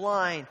for the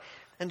blind,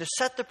 and to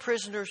set the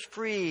prisoners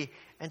free,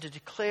 and to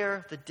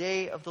declare the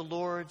day of the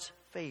Lord's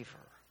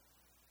favor."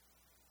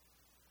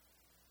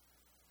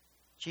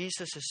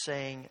 Jesus is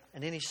saying,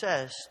 and then he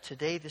says,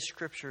 "Today the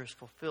scripture is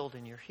fulfilled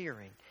in your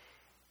hearing.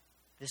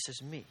 This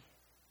is me."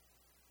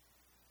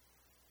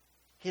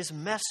 His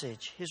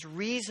message, his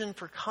reason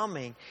for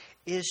coming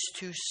is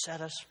to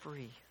set us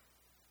free.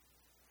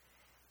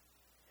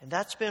 And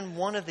that's been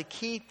one of the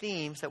key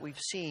themes that we've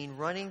seen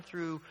running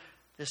through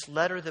this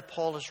letter that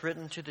Paul has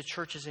written to the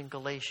churches in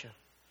Galatia.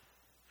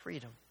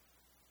 Freedom.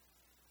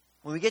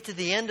 When we get to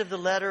the end of the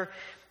letter,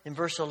 in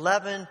verse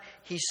 11,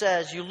 he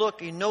says, you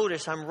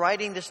notice, I'm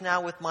writing this now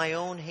with my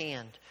own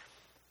hand.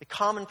 The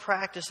common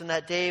practice in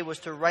that day was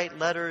to write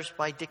letters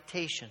by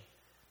dictation.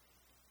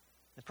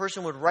 The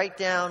person would write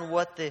down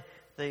what the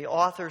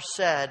author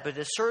said, but at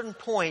a certain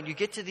point, you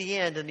get to the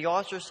end, and the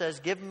author says,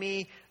 give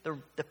me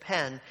the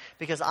pen,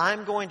 because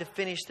I'm going to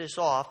finish this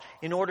off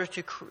in order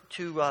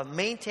to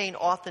maintain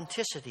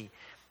authenticity.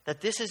 That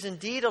this is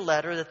indeed a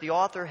letter that the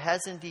author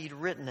has indeed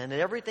written, and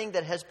that everything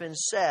that has been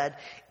said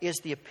is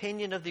the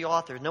opinion of the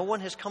author. No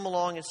one has come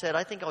along and said,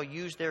 I think I'll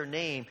use their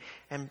name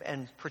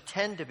and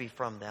pretend to be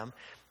from them.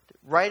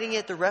 Writing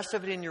it, the rest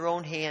of it in your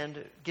own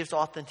hand, gives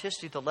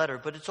authenticity to the letter,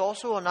 but it's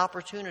also an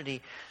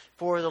opportunity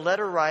for the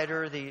letter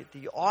writer,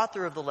 the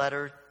author of the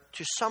letter,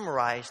 to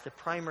summarize the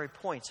primary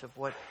points of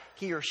what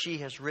he or she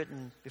has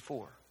written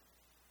before.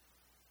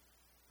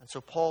 And so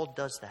Paul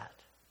does that.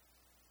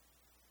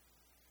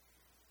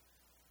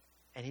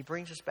 And he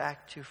brings us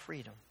back to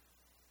freedom.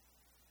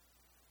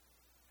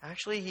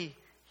 Actually,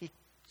 he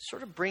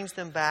sort of brings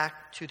them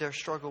back to their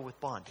struggle with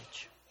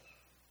bondage.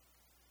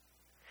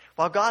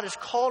 While God has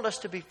called us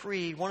to be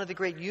free, one of the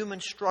great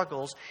human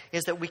struggles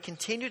is that we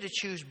continue to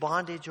choose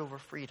bondage over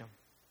freedom.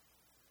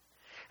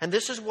 And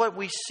this is what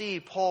we see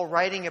Paul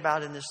writing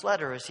about in this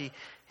letter as he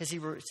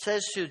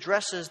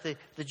addresses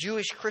the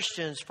Jewish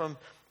Christians from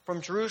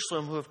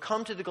Jerusalem who have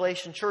come to the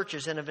Galatian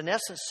churches and have in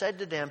essence said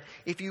to them,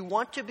 if you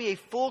want to be a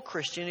full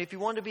Christian, if you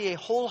want to be a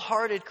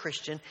wholehearted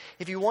Christian,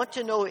 if you want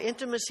to know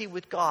intimacy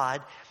with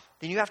God,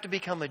 then you have to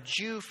become a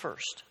Jew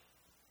first.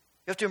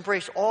 You have to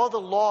embrace all the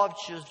law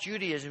of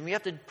Judaism. You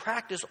have to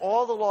practice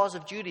all the laws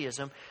of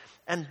Judaism,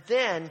 and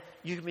then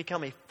you can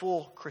become a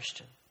full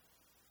Christian.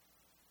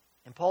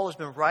 And Paul has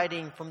been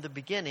writing from the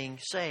beginning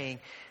saying,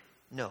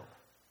 no,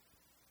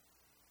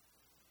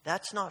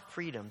 that's not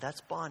freedom, that's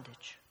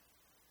bondage.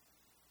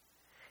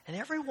 And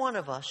every one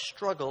of us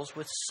struggles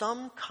with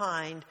some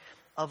kind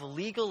of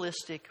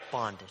legalistic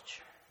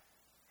bondage.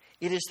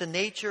 It is the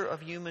nature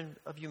of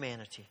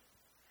humanity.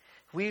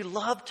 We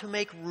love to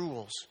make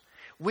rules.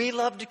 We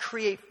love to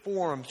create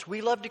forms.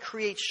 We love to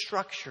create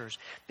structures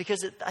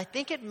because I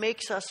think it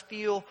makes us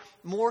feel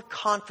more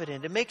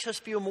confident. It makes us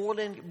feel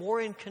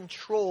more in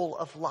control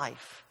of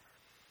life.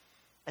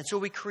 And so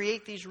we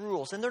create these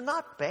rules. And they're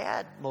not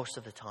bad most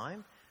of the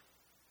time.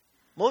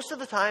 Most of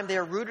the time they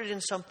are rooted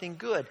in something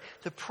good.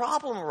 The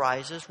problem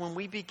arises when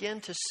we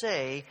begin to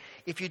say,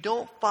 if you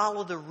don't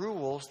follow the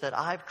rules that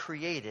I've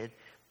created,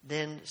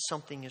 then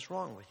something is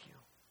wrong with you.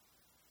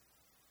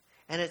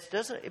 And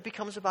it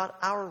becomes about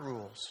our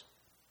rules.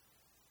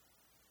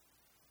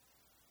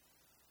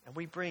 And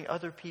we bring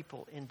other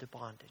people into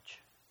bondage.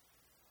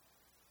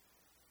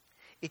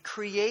 It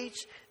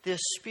creates this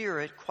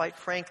spirit, quite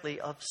frankly,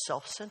 of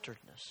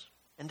self-centeredness.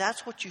 And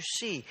that's what you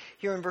see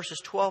here in verses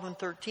 12 and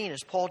 13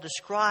 as Paul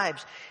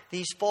describes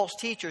these false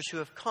teachers who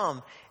have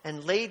come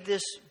and laid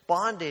this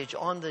bondage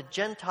on the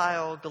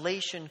Gentile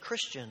Galatian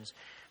Christians.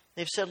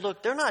 They've said,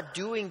 look, they're not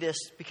doing this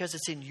because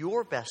it's in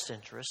your best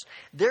interest.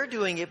 They're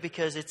doing it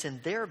because it's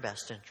in their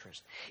best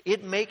interest.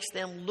 It makes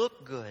them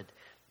look good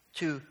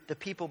to the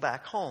people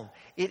back home.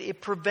 It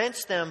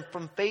prevents them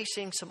from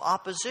facing some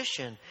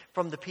opposition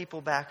from the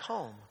people back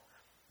home.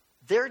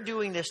 They're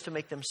doing this to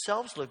make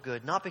themselves look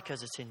good, not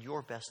because it's in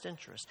your best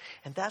interest.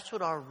 And that's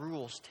what our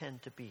rules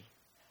tend to be.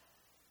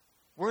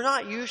 We're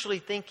not usually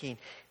thinking,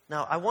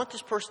 now, I want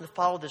this person to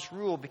follow this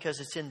rule because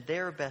it's in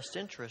their best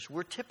interest.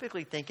 We're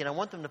typically thinking, I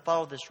want them to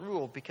follow this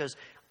rule because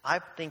I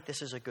think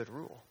this is a good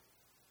rule.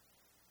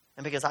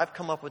 And because I've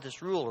come up with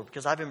this rule or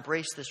because I've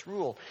embraced this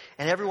rule.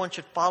 And everyone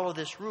should follow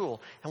this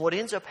rule. And what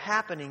ends up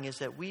happening is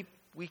that we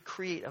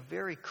create a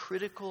very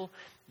critical,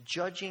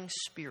 judging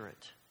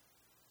spirit.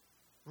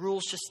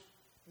 Rules just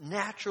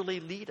naturally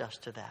lead us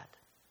to that.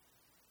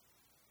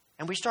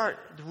 And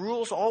the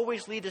rules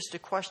always lead us to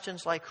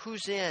questions like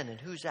who's in and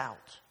who's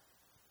out.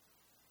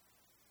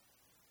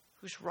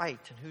 Who's right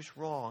and who's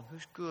wrong,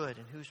 who's good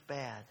and who's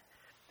bad.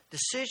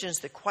 Decisions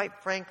that, quite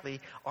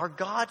frankly, are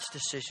God's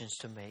decisions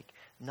to make,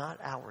 not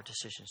our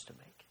decisions to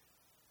make.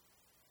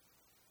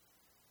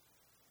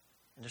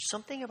 And there's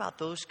something about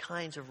those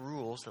kinds of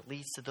rules that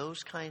leads to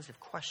those kinds of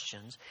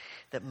questions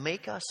that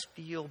make us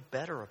feel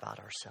better about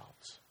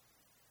ourselves.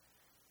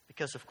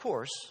 Because, of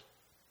course,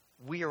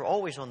 we are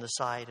always on the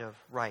side of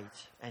right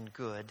and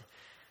good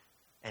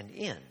and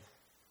in.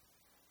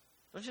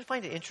 Don't you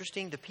find it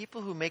interesting? The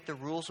people who make the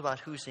rules about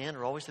who's in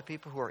are always the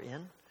people who are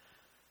in.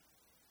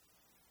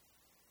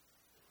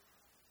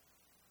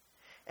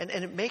 And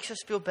it makes us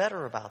feel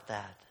better about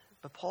that.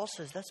 But Paul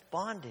says that's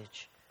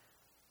bondage.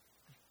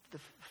 The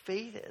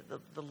faith,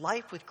 the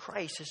life with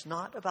Christ is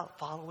not about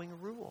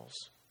following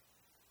rules.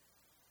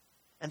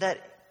 And that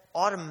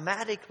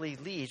automatically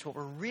leads, what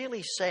we're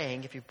really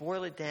saying, if you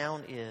boil it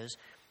down, is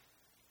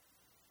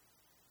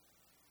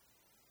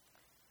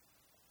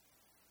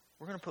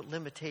we're going to put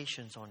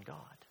limitations on God.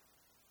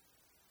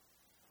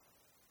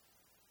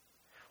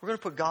 We're going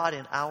to put God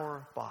in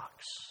our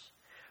box.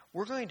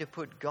 We're going to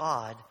put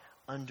God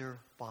under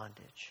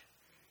bondage.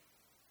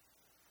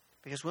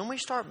 Because when we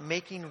start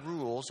making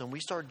rules and we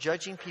start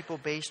judging people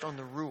based on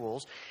the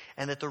rules,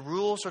 and that the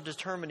rules are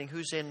determining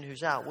who's in and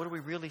who's out, what are we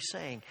really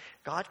saying?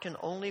 God can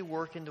only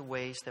work in the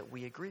ways that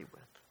we agree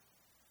with.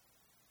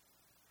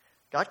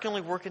 God can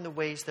only work in the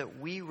ways that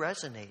we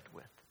resonate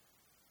with.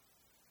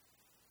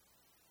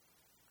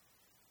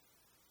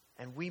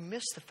 And we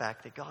miss the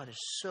fact that God is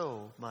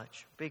so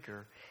much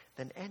bigger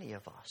than any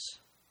of us.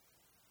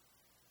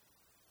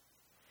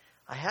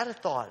 I had a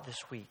thought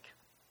this week.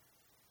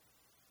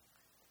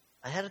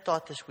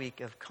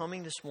 Of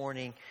coming this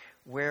morning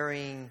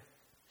wearing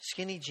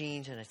skinny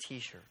jeans and a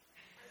t-shirt.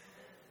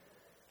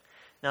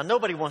 Now,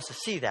 nobody wants to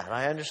see that.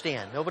 I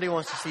understand. Nobody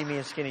wants to see me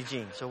in skinny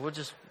jeans. So we'll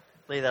just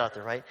lay that out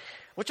there, right?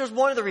 Which was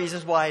one of the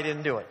reasons why I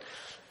didn't do it.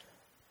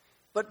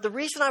 But the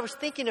reason I was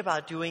thinking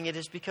about doing it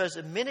is because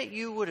the minute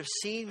you would have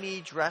seen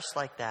me dressed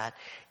like that,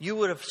 you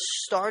would have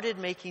started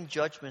making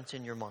judgments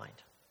in your mind.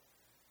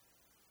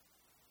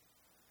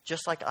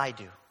 Just like I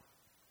do.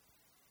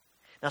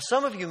 Now,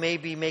 some of you may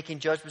be making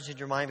judgments in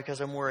your mind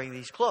because I'm wearing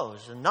these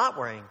clothes and not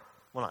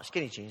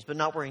skinny jeans, but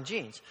not wearing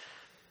jeans.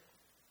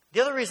 The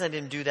other reason I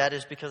didn't do that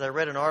is because I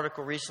read an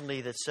article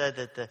recently that said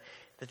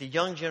that the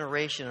young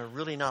generation are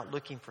really not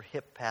looking for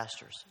hip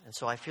pastors. And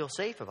so I feel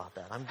safe about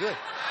that. I'm good.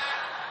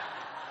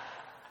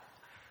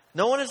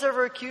 No one has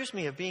ever accused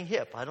me of being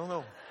hip. I don't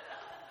know.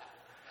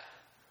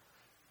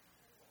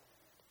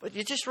 But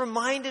it just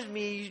reminded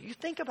me, you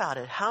think about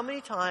it, how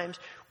many times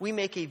we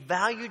make a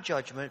value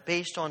judgment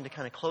based on the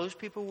kind of clothes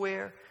people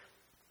wear,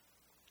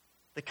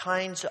 the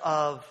kinds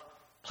of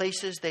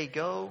places they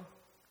go,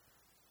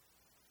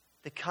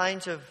 the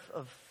kinds of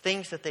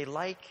things that they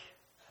like.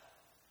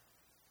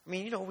 I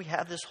mean, we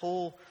have this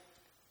whole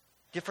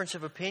difference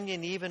of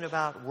opinion even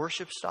about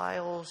worship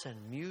styles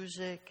and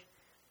music,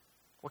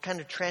 what kind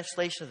of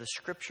translation of the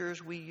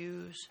scriptures we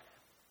use.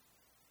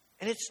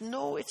 And it's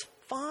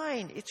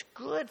fine. It's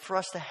good for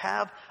us to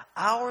have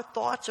our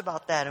thoughts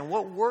about that and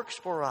what works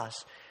for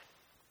us.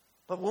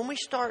 But when we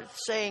start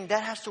saying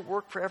that has to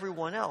work for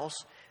everyone else,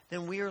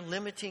 then we are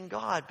limiting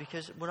God.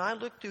 Because when I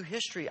look through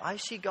history, I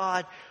see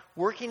God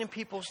working in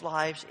people's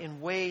lives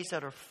in ways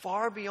that are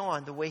far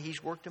beyond the way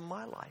He's worked in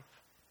my life.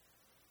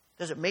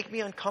 Does it make me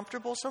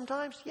uncomfortable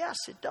sometimes? Yes,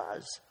 it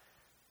does.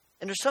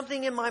 And there's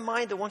something in my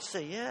mind that wants to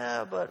say,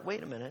 yeah, but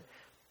wait a minute.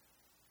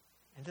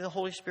 And then the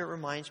Holy Spirit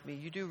reminds me,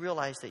 you do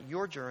realize that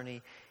your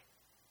journey,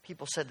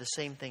 people said the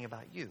same thing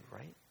about you,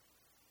 right?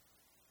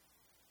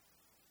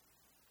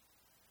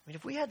 I mean,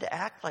 if we had to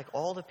act like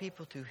all the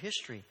people through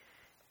history,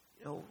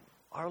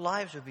 our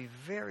lives would be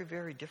very,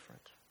 very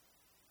different.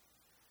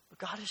 But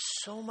God is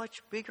so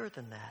much bigger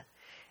than that.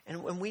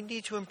 And we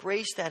need to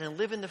embrace that and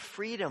live in the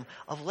freedom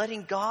of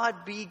letting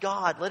God be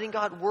God, letting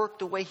God work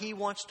the way He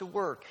wants to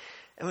work.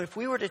 And if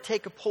we were to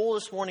take a poll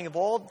this morning of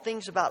all the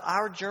things about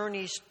our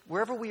journeys,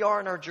 wherever we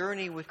are in our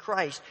journey with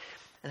Christ,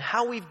 and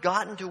how we've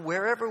gotten to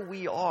wherever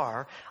we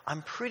are,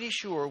 I'm pretty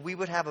sure we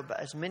would have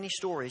as many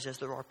stories as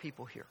there are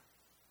people here.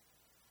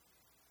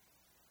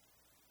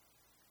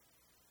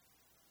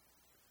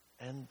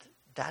 And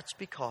that's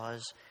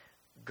because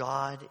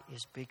God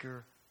is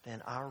bigger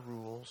than our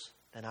rules,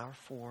 than our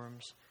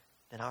forms,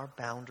 than our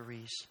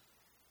boundaries.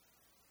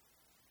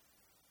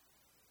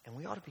 And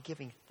we ought to be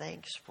giving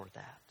thanks for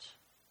that.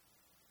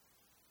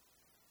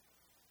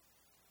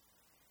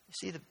 You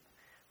see,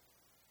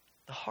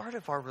 the heart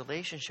of our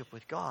relationship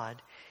with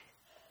God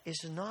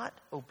is not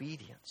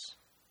obedience.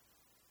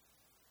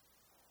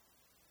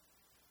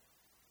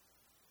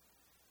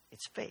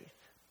 It's faith.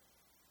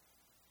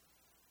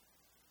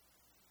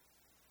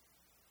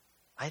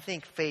 I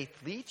think faith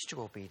leads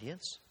to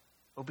obedience.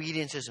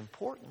 Obedience is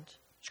important.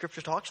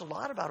 Scripture talks a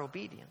lot about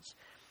obedience.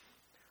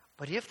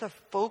 But if the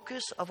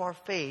focus of our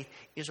faith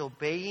is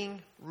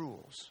obeying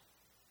rules,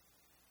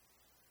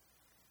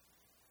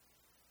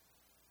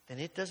 then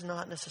it does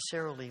not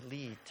necessarily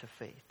lead to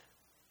faith.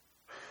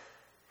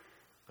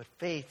 But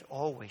faith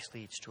always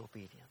leads to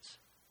obedience.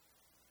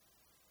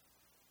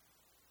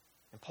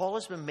 And Paul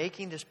has been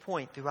making this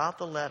point throughout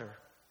the letter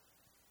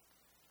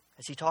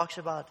as he talks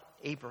about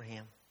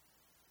Abraham.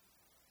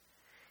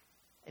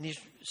 And he's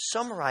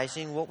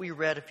summarizing what we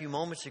read a few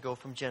moments ago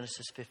from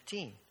Genesis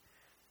 15.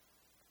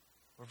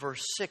 Where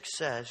verse 6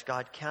 says,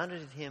 God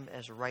counted him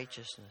as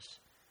righteousness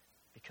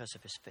because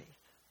of his faith.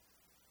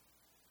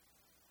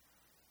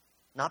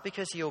 Not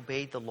because he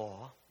obeyed the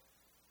law.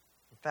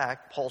 In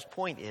fact, Paul's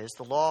point is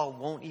the law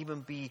won't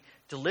even be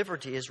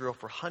delivered to Israel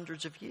for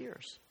hundreds of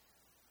years.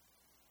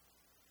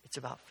 It's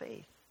about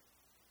faith.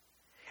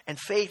 And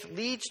faith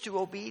leads to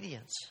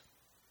obedience.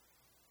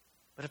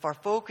 But if our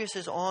focus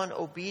is on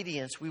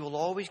obedience, we will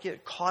always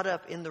get caught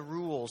up in the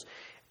rules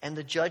and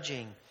the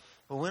judging.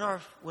 But when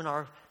our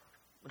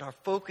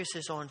focus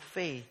is on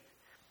faith,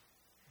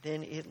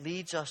 then it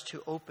leads us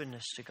to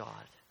openness to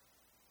God.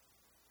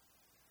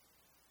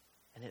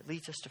 And it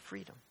leads us to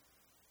freedom.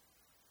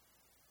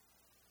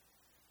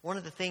 One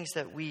of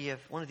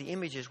the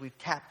images we've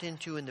tapped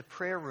into in the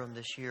prayer room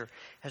this year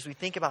as we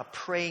think about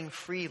praying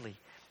freely.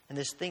 And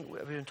this thing,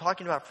 we've been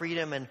talking about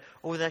freedom, and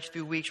over the next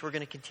few weeks we're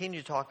going to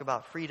continue to talk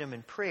about freedom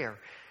in prayer.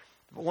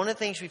 But one of the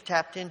things we've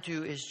tapped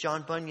into is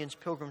John Bunyan's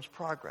Pilgrim's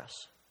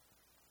Progress.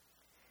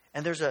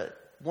 And there's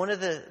one of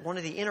the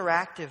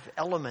interactive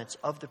elements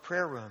of the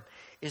prayer room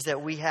is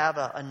that we have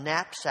a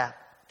knapsack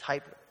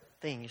type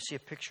thing. You see a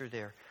picture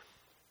there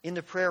in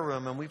the prayer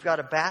room, and we've got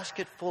a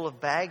basket full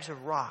of bags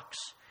of rocks.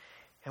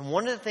 And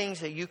one of the things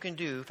that you can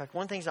do, in fact,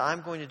 one of the things that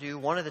I'm going to do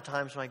one of the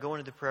times when I go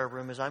into the prayer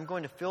room is I'm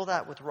going to fill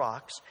that with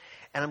rocks,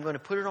 and I'm going to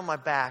put it on my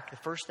back the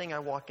first thing I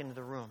walk into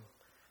the room.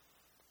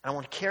 And I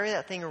want to carry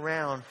that thing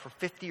around for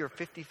 50 or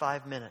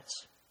 55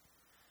 minutes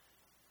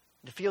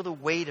to feel the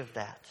weight of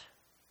that.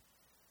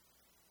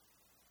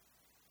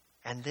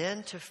 And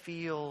then to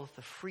feel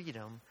the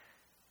freedom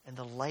and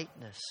the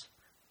lightness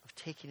of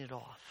taking it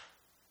off.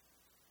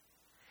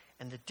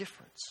 And the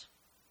difference.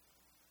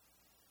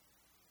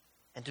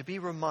 And to be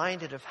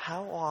reminded of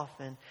how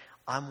often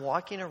I'm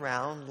walking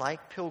around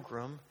like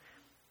Pilgrim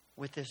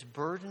with this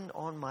burden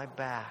on my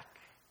back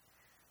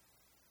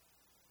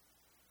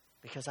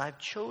because I've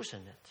chosen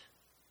it.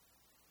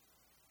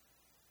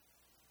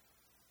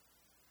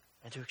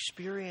 And to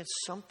experience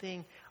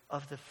something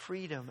of the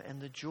freedom and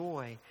the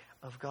joy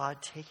of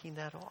God taking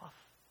that off,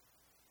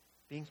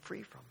 being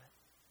free from it.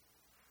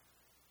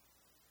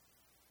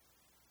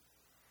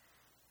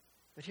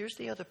 But here's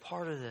the other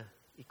part of the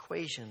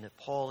equation that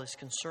Paul is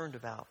concerned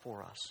about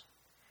for us.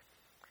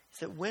 Is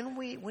that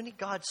when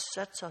God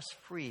sets us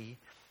free,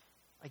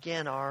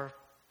 again, our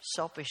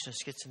selfishness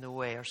gets in the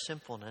way, our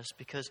sinfulness,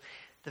 because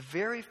the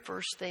very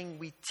first thing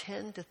we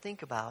tend to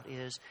think about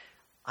is,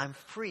 I'm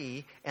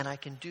free and I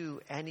can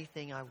do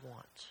anything I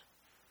want.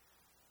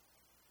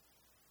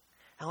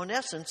 Now, in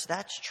essence,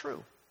 that's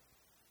true.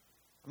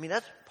 I mean,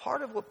 that's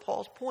part of what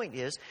Paul's point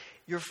is.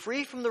 You're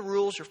free from the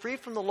rules, you're free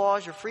from the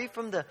laws, you're free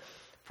from the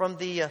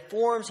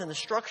forms and the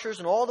structures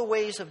and all the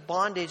ways of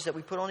bondage that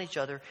we put on each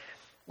other.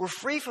 We're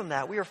free from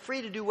that. We are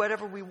free to do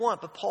whatever we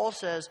want. But Paul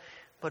says,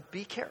 but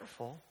be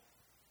careful.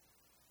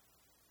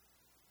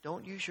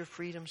 Don't use your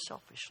freedom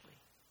selfishly.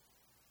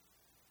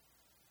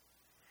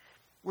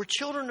 We're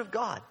children of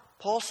God.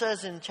 Paul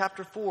says in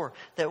chapter 4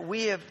 that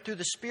we have, through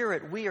the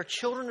Spirit, we are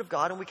children of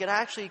God, and we can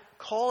actually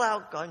call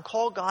out God and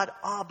call God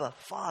Abba,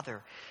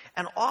 Father.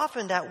 And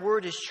often that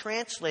word is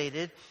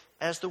translated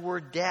as the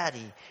word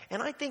daddy.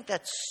 And I think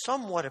that's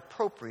somewhat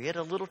appropriate,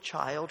 a little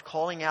child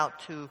calling out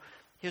to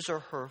his or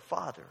her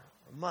father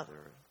or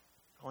mother,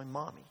 calling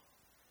mommy.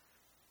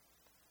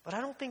 But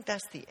I don't think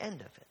that's the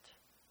end of it.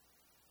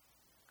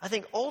 I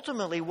think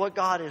ultimately what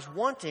God is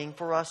wanting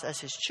for us as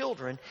his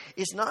children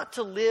is not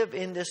to live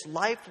in this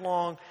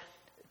lifelong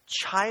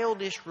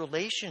childish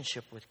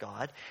relationship with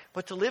God,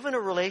 but to live in a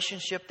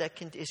relationship that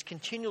is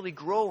continually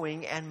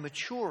growing and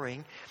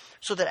maturing,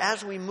 so that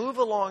as we move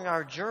along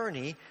our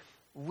journey,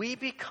 we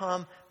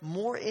become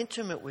more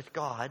intimate with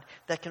God.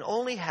 That can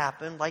only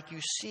happen, like you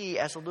see,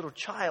 as a little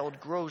child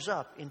grows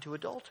up into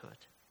adulthood.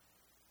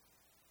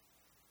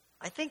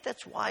 I think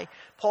that's why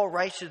Paul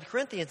writes to the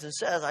Corinthians and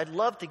says, I'd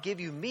love to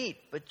give you meat,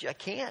 but I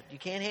can't. You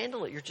can't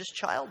handle it. You're just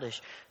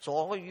childish. So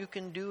all you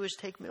can do is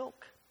take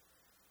milk.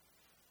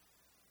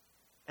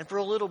 And for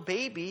a little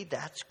baby,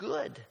 that's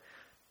good.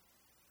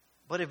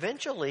 But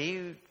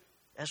eventually,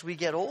 as we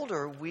get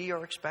older, we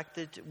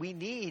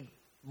need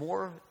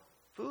more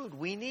food.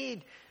 We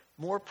need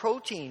more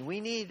protein.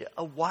 We need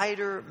a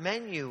wider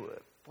menu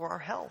for our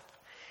health.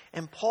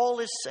 And Paul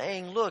is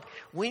saying, look,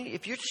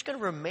 if you're just going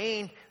to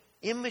remain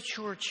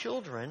immature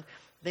children,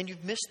 then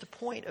you've missed the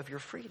point of your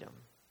freedom.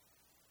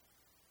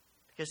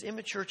 Because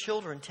immature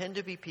children tend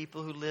to be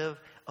people who live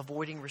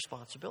avoiding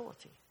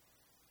responsibility.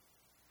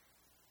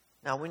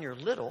 Now, when you're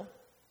little,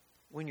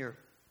 when you're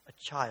a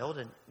child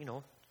and,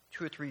 2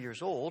 or 3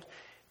 years old,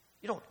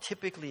 you don't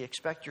typically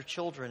expect your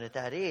children at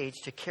that age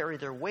to carry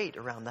their weight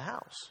around the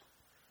house.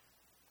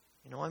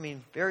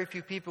 Very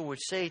few people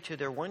would say to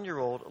their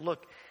 1-year-old,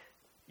 look,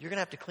 you're going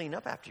to have to clean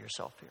up after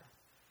yourself here.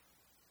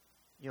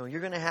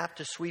 You're going to have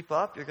to sweep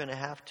up. You're going to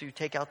have to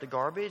take out the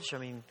garbage.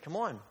 Come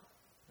on.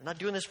 We're not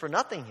doing this for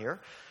nothing here,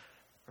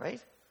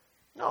 right?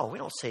 No, we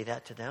don't say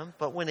that to them.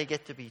 But when they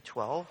get to be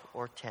 12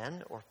 or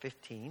 10 or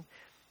 15,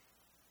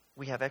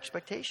 we have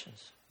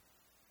expectations.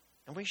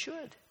 And we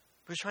should.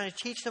 We're trying to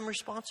teach them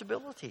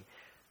responsibility.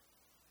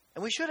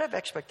 And we should have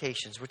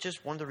expectations, which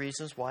is one of the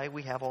reasons why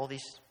we have all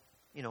these,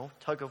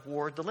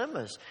 tug-of-war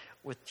dilemmas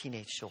with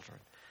teenage children.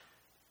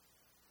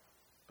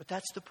 But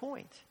that's the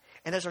point.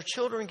 And as our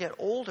children get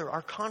older,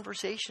 our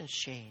conversations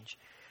change.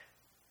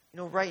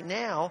 Right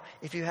now,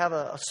 if you have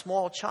a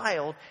small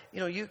child,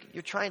 you're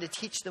trying to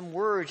teach them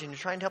words and you're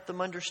trying to help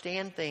them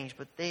understand things,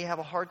 but they have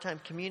a hard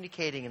time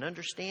communicating and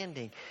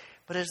understanding.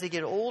 But as they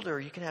get older,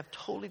 you can have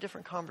totally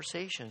different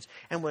conversations.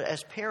 And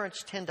as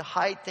parents tend to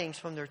hide things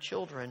from their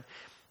children,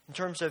 in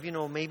terms of,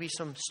 maybe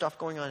some stuff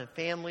going on in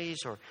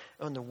families or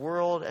in the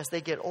world, as they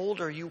get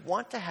older, you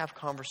want to have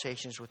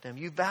conversations with them.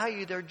 You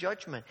value their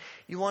judgment.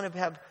 You want to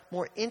have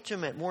more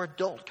intimate, more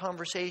adult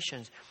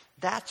conversations.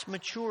 That's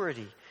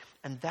maturity.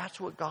 And that's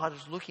what God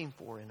is looking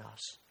for in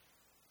us.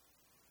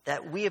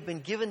 That we have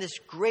been given this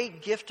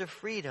great gift of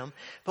freedom,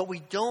 but we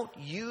don't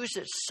use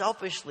it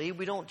selfishly.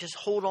 We don't just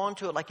hold on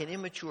to it like an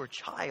immature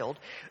child.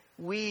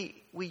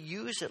 We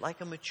use it like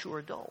a mature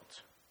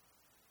adult.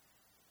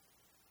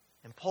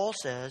 And Paul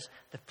says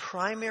the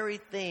primary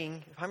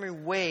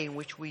way in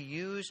which we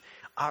use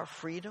our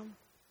freedom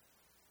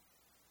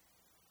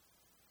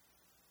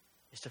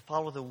is to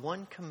follow the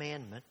one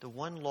commandment, the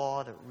one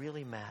law that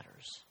really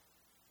matters.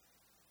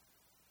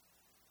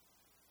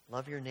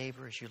 Love your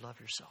neighbor as you love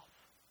yourself.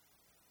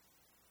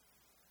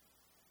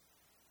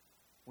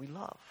 We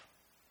love.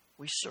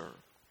 We serve.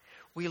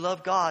 We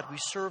love God. We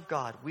serve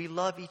God. We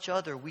love each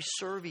other. We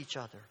serve each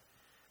other.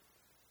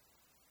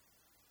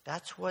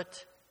 That's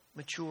what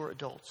mature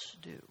adults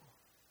do.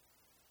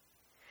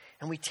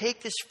 And we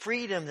take this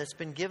freedom that's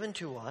been given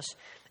to us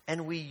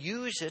and we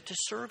use it to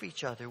serve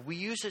each other. We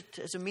use it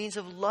as a means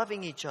of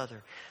loving each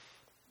other.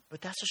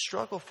 But that's a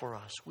struggle for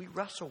us. We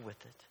wrestle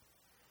with it.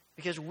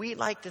 Because we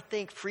like to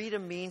think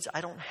freedom means I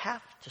don't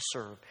have to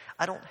serve.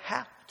 I don't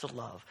have to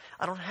love.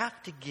 I don't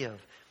have to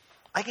give.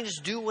 I can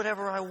just do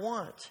whatever I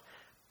want.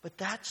 But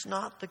that's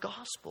not the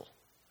gospel.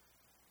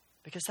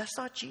 Because that's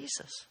not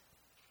Jesus.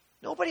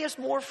 Nobody has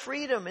more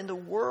freedom in the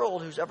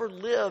world who's ever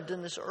lived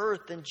in this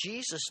earth than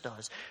Jesus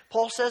does.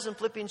 Paul says in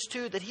Philippians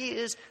 2 that he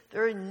is the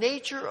very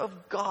nature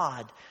of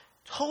God.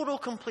 Total,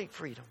 complete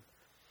freedom.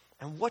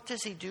 And what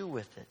does he do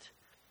with it?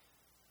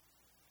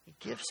 He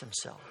gives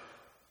himself.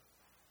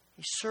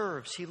 He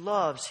serves, he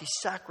loves, he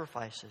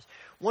sacrifices.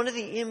 One of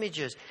the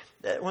images,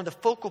 one of the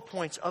focal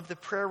points of the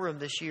prayer room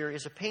this year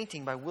is a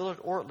painting by Willard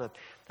Ortleb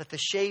that the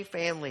Shea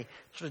family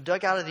sort of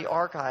dug out of the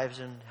archives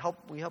and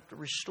we helped to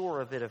restore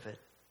a bit of it.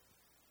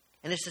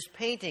 And it's this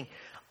painting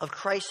of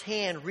Christ's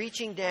hand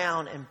reaching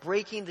down and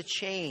breaking the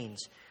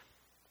chains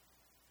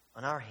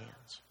on our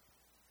hands.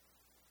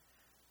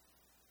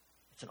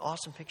 It's an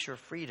awesome picture of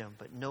freedom,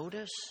 but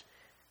notice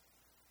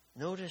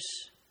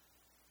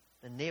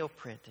the nail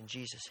print in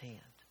Jesus'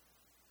 hand.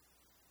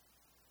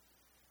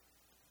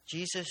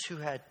 Jesus, who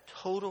had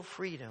total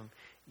freedom,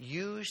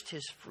 used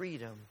his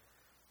freedom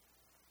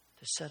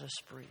to set us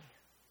free.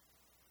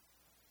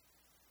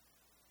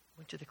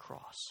 Went to the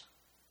cross.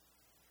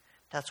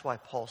 That's why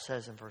Paul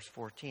says in verse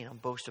 14,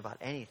 don't boast about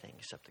anything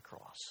except the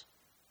cross.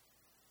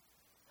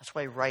 That's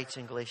why he writes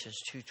in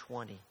Galatians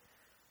 2:20,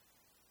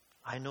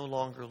 I no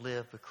longer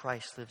live, but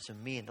Christ lives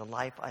in me. And the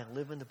life I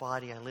live in the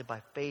body, I live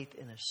by faith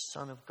in the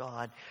Son of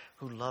God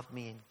who loved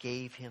me and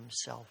gave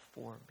himself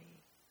for me.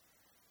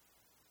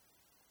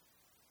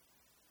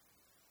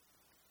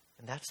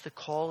 And that's the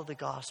call of the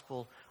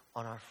gospel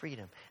on our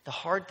freedom. The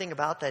hard thing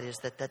about that is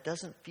that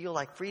doesn't feel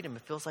like freedom.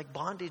 It feels like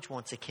bondage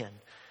once again.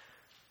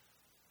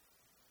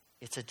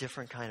 It's a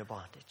different kind of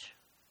bondage.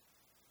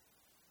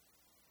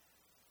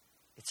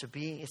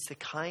 It's the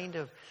kind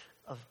of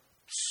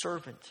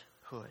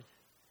servanthood,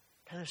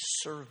 kind of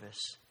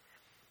service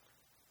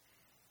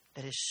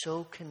that is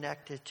so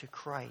connected to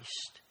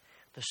Christ,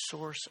 the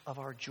source of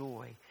our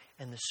joy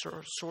and the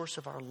source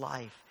of our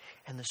life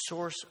and the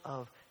source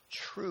of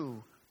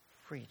true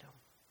freedom.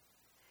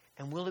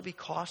 And will it be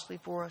costly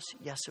for us?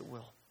 Yes, it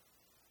will.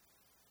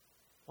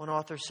 One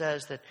author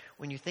says that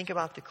when you think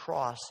about the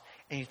cross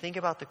and you think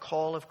about the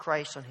call of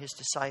Christ on his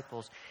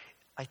disciples,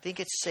 I think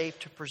it's safe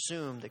to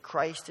presume that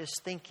Christ is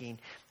thinking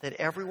that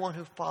everyone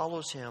who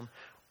follows him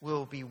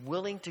will be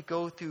willing to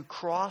go through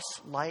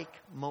cross-like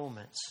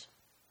moments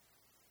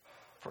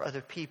for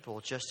other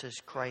people, just as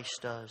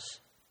Christ does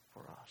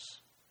for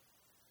us.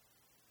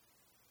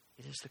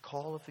 It is the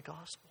call of the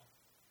gospel.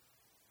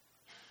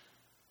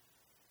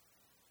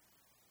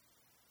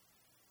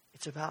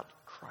 It's about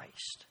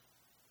Christ.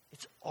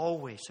 It's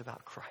always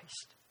about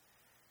Christ.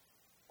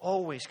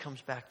 Always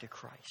comes back to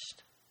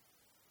Christ.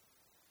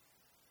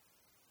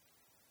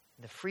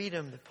 The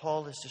freedom that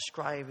Paul is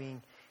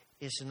describing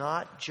is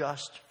not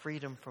just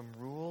freedom from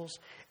rules,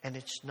 and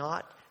it's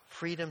not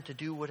freedom to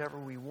do whatever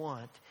we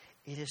want.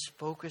 It is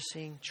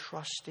focusing,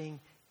 trusting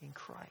in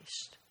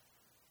Christ.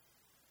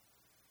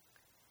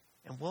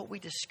 And what we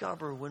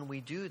discover when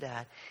we do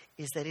that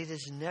is that it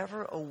is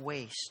never a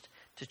waste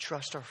to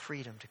trust our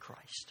freedom to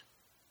Christ.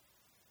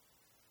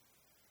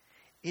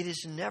 It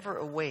is never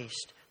a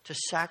waste to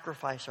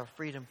sacrifice our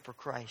freedom for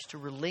Christ, to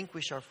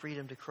relinquish our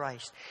freedom to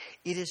Christ.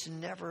 It is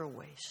never a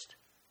waste.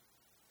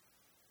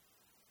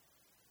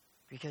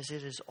 Because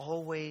it is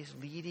always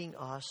leading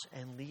us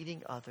and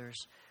leading others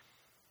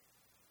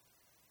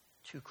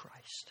to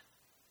Christ.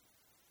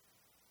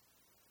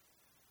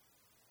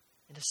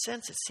 In a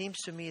sense, it seems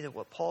to me that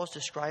what Paul is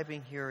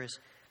describing here is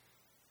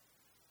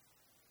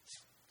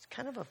it's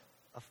kind of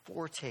a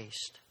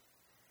foretaste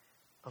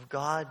of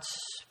God's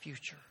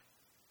future.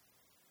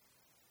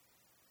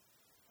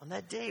 On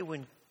that day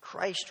when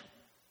Christ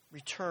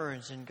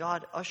returns and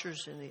God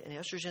ushers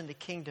in the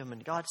kingdom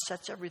and God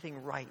sets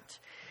everything right,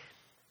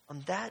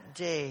 on that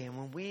day and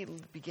when we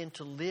begin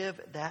to live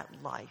that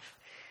life,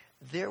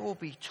 there will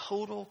be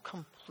total,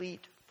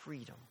 complete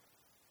freedom.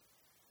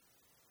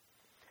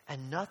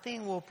 And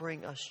nothing will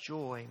bring us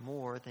joy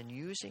more than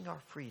using our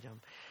freedom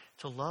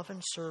to love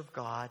and serve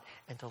God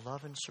and to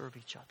love and serve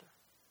each other.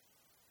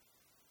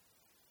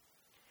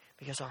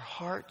 Because our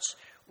hearts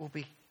will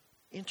be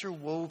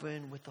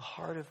interwoven with the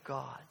heart of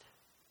God,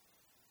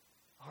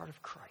 the heart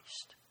of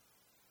Christ.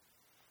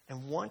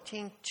 And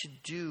wanting to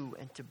do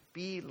and to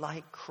be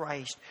like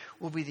Christ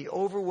will be the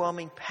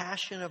overwhelming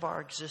passion of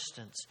our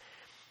existence.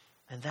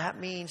 And that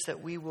means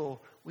that we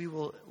will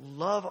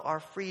love our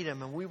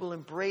freedom and we will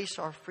embrace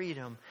our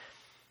freedom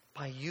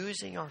by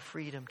using our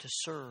freedom to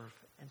serve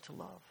and to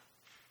love.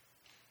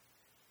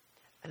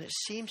 And it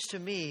seems to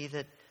me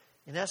that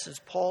in essence,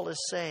 Paul is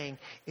saying,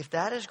 if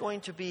that is going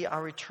to be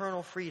our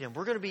eternal freedom,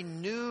 we're going to be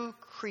new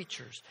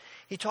creatures.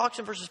 He talks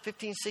in verses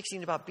 15,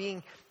 16 about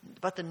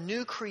the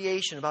new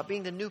creation, about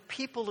being the new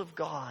people of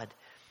God.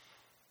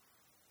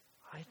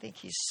 I think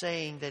he's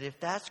saying that if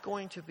that's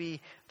going to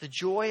be the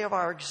joy of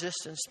our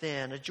existence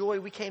then, a joy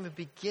we can't even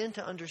begin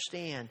to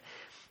understand,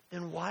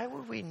 then why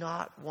would we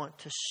not want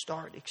to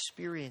start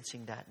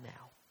experiencing that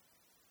now?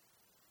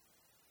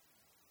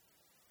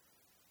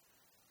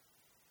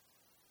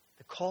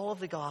 The call of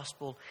the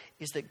gospel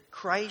is that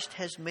Christ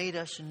has made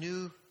us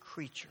new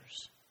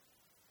creatures,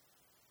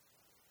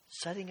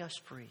 setting us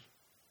free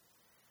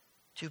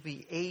to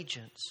be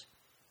agents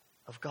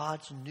of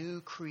God's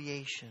new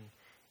creation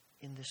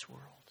in this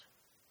world.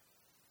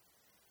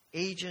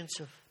 Agents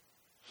of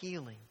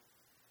healing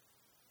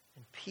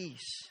and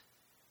peace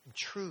and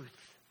truth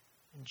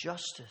and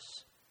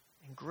justice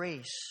and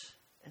grace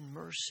and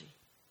mercy.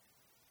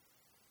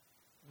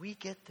 We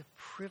get the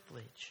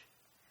privilege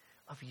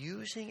of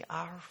using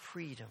our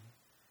freedom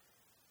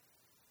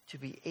to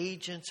be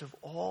agents of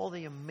all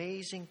the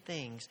amazing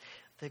things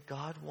that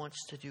God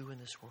wants to do in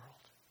this world.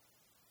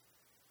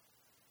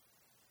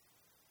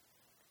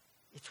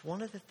 It's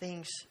one of the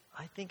things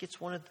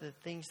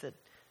that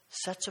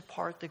sets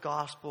apart the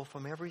gospel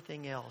from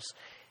everything else.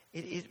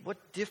 It's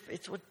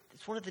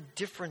one of the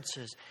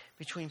differences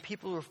between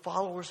people who are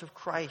followers of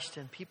Christ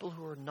and people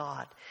who are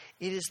not.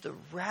 It is the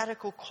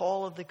radical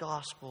call of the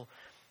gospel.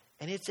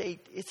 And it's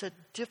a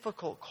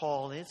difficult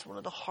call, and it's one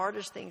of the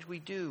hardest things we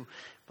do.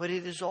 But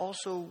it is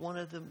also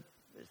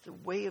it's the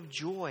way of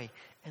joy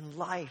and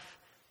life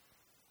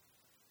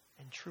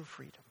and true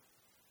freedom.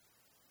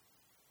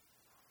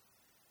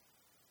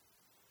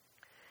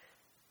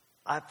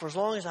 for as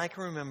long as I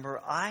can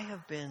remember, I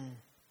have been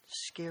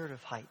scared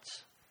of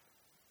heights.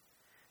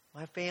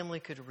 My family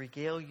could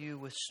regale you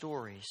with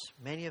stories,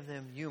 many of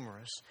them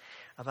humorous,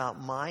 about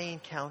my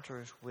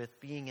encounters with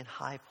being in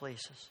high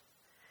places.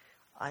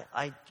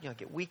 I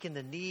get weak in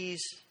the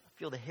knees, I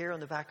feel the hair on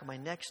the back of my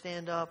neck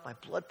stand up, my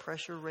blood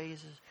pressure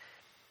raises.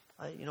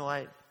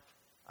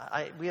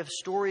 We have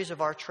stories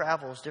of our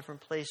travels,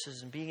 different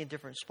places, and being in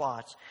different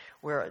spots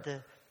where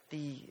the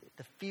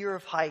fear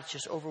of heights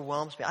just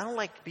overwhelms me. I don't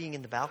like being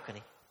in the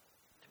balcony,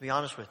 to be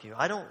honest with you.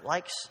 I don't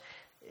like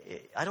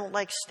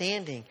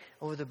standing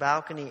over the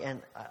balcony,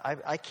 and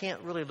I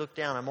can't really look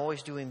down. I'm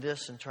always doing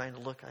this and trying to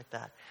look like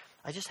that.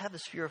 I just have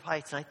this fear of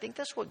heights, and I think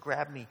that's what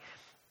grabbed me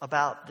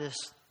about this,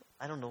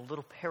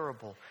 little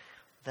parable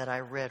that I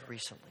read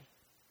recently.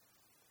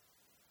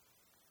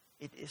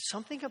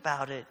 Something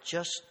about it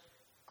just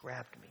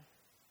grabbed me.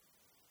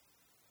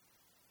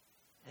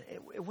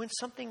 It went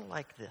something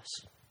like this.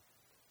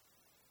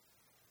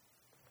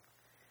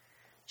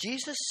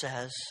 Jesus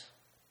says,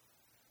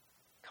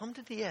 "Come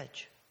to the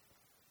edge."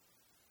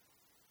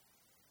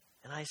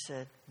 And I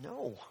said,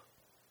 "No,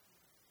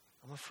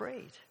 I'm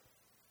afraid."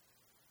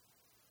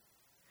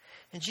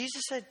 And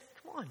Jesus said,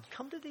 "Come on,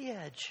 come to the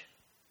edge."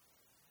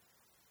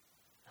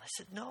 And I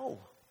said,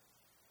 "No,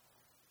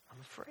 I'm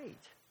afraid."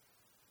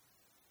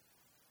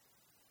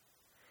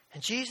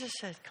 And Jesus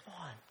said, "Come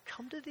on,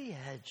 come to the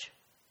edge."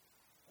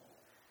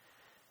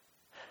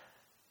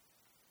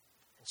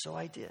 And so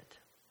I did.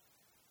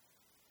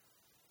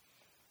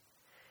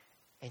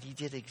 And he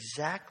did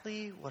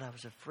exactly what I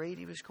was afraid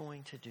he was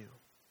going to do.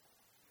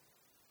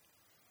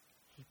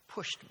 He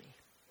pushed me.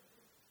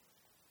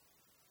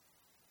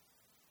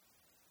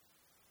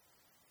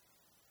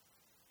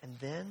 And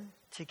then,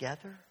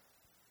 together,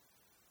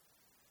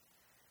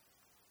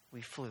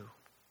 we flew.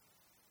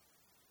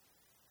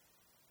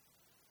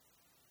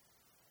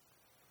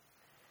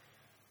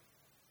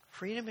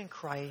 Freedom in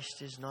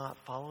Christ is not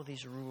follow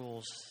these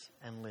rules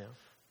and live.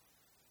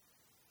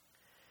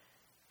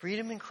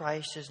 Freedom in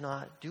Christ is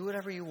not do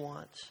whatever you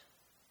want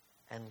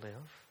and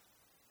live.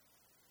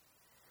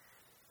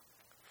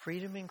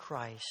 Freedom in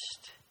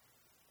Christ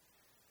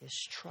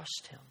is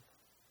trust Him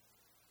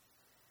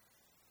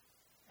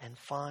and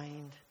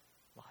find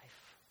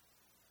life.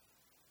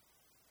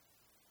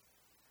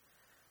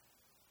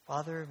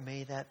 Father,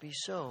 may that be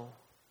so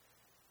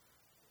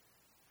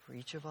for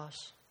each of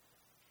us.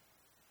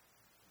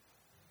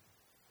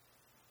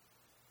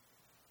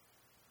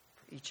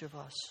 For each of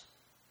us.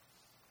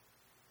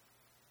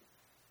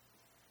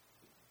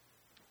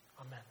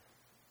 Amen.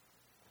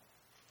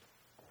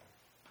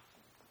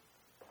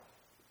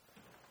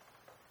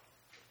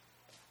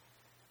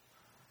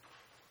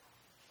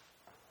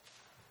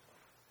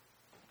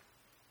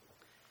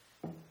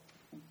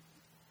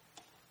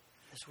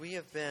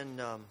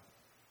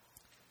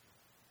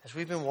 As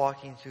we've been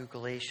walking through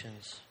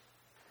Galatians,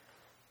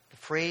 the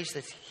phrase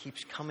that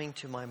keeps coming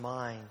to my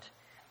mind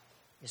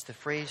is the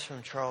phrase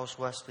from Charles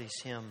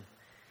Wesley's hymn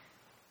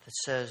that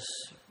says,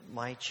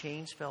 "My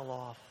chains fell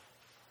off,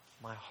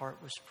 my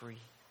heart was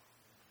free.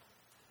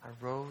 I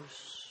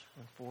rose,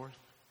 went forth,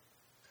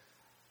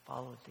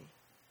 followed thee."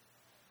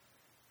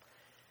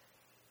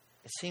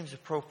 It seems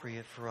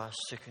appropriate for us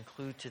to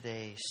conclude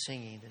today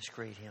singing this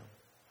great hymn.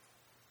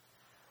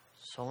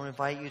 So I want to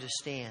invite you to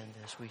stand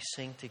as we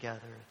sing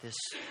together this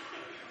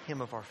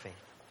hymn of our faith.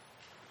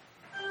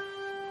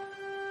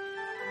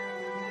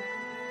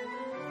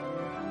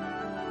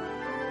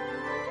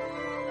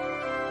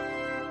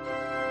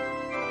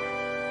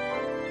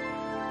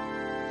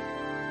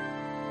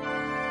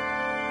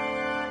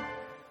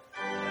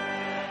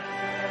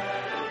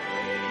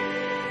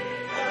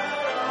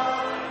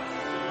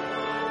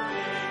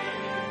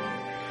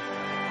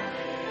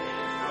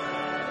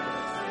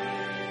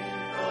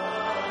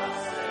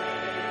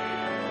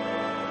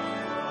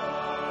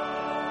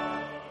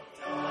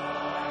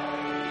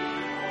 Thy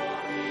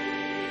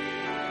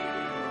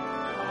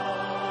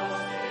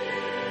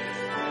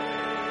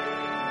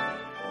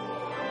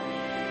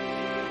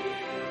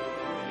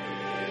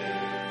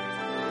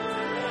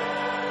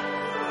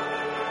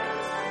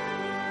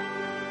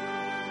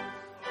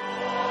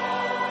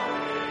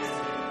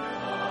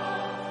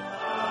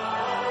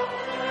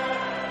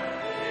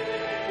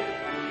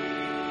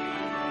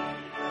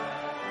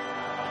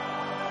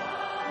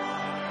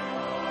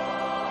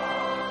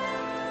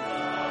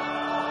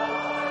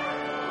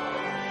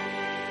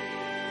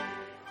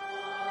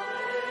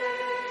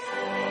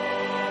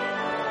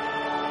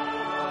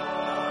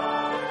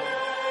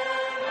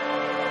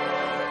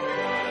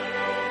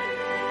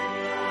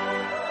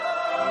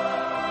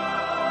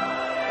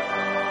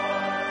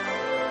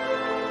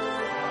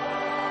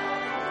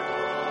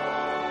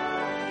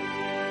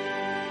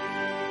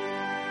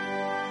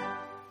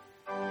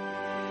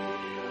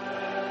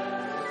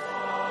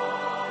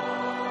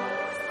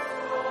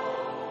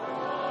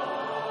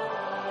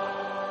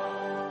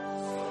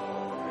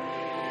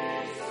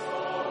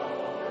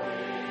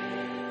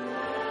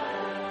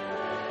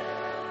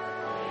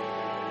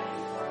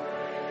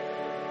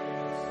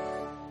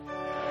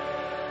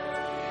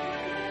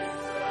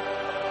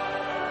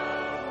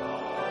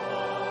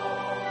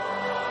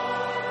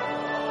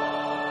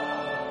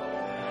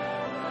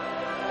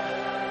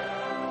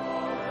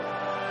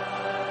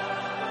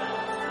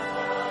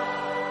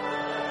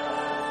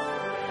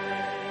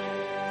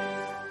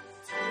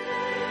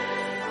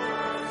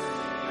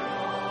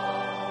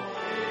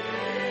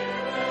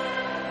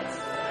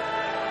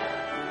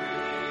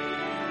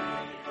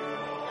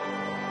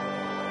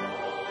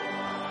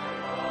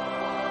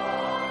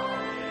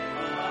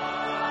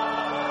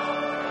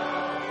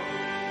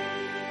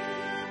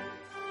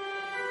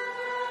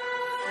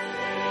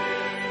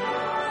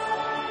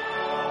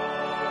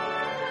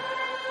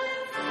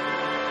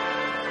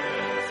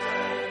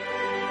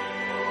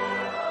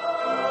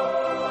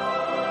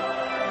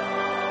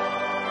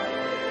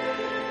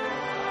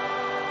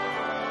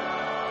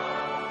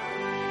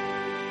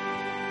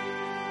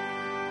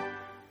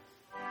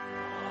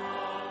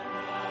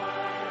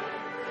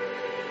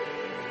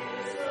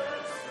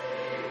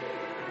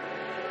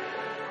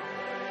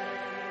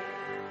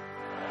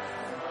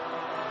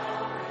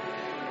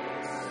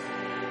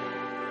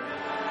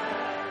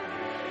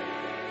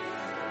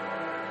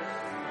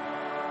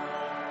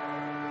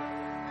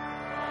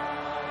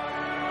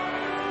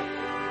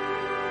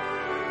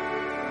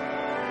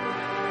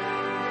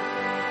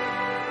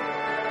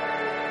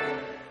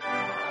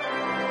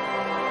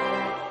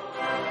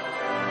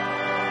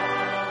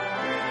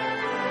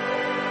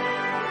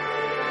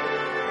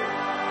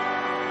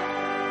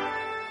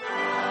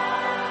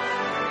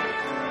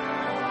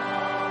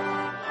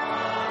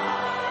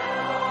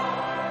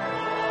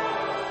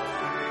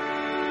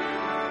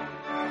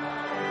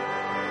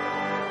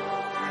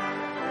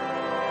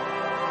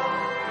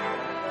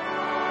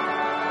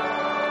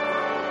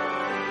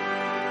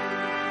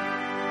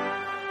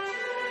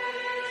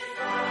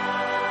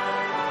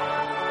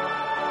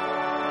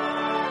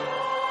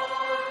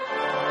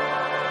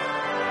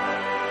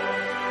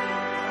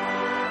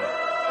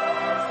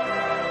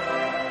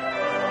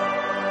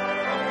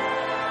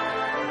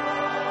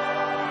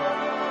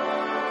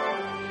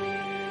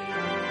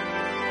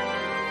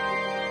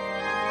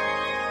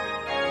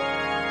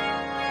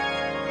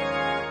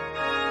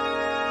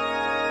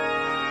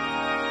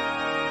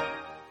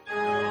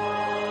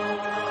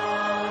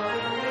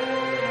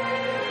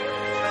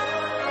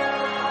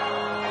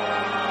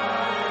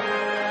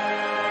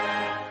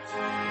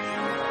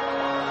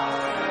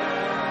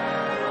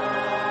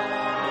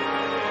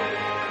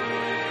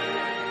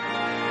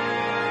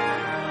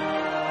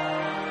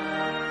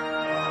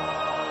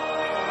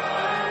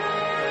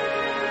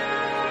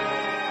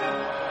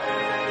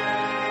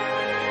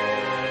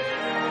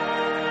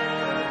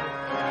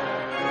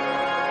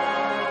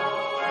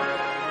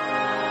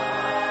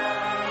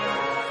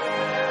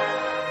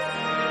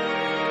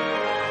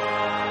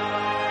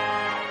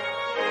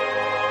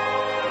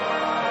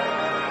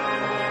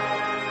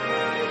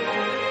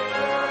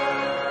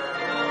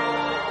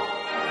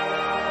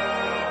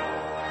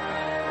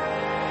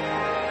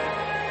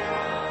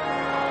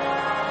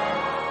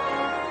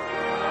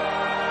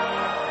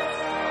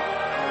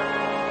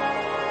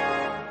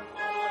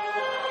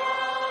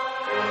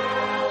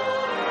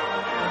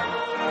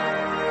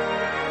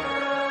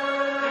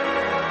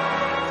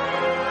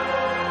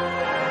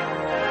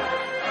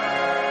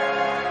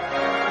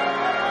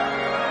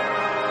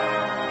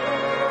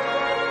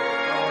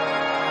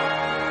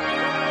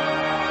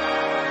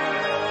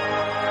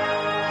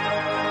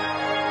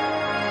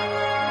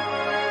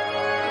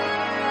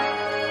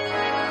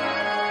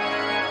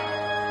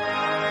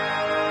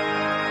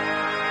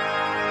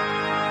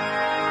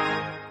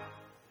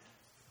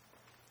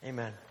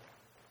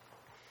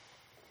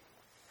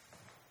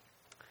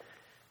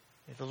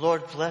the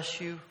Lord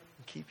bless you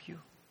and keep you.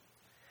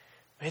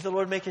 May the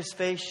Lord make his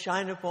face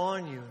shine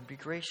upon you and be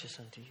gracious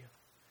unto you.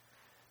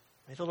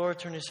 May the Lord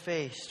turn his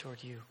face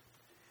toward you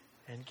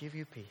and give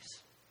you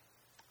peace.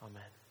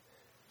 Amen.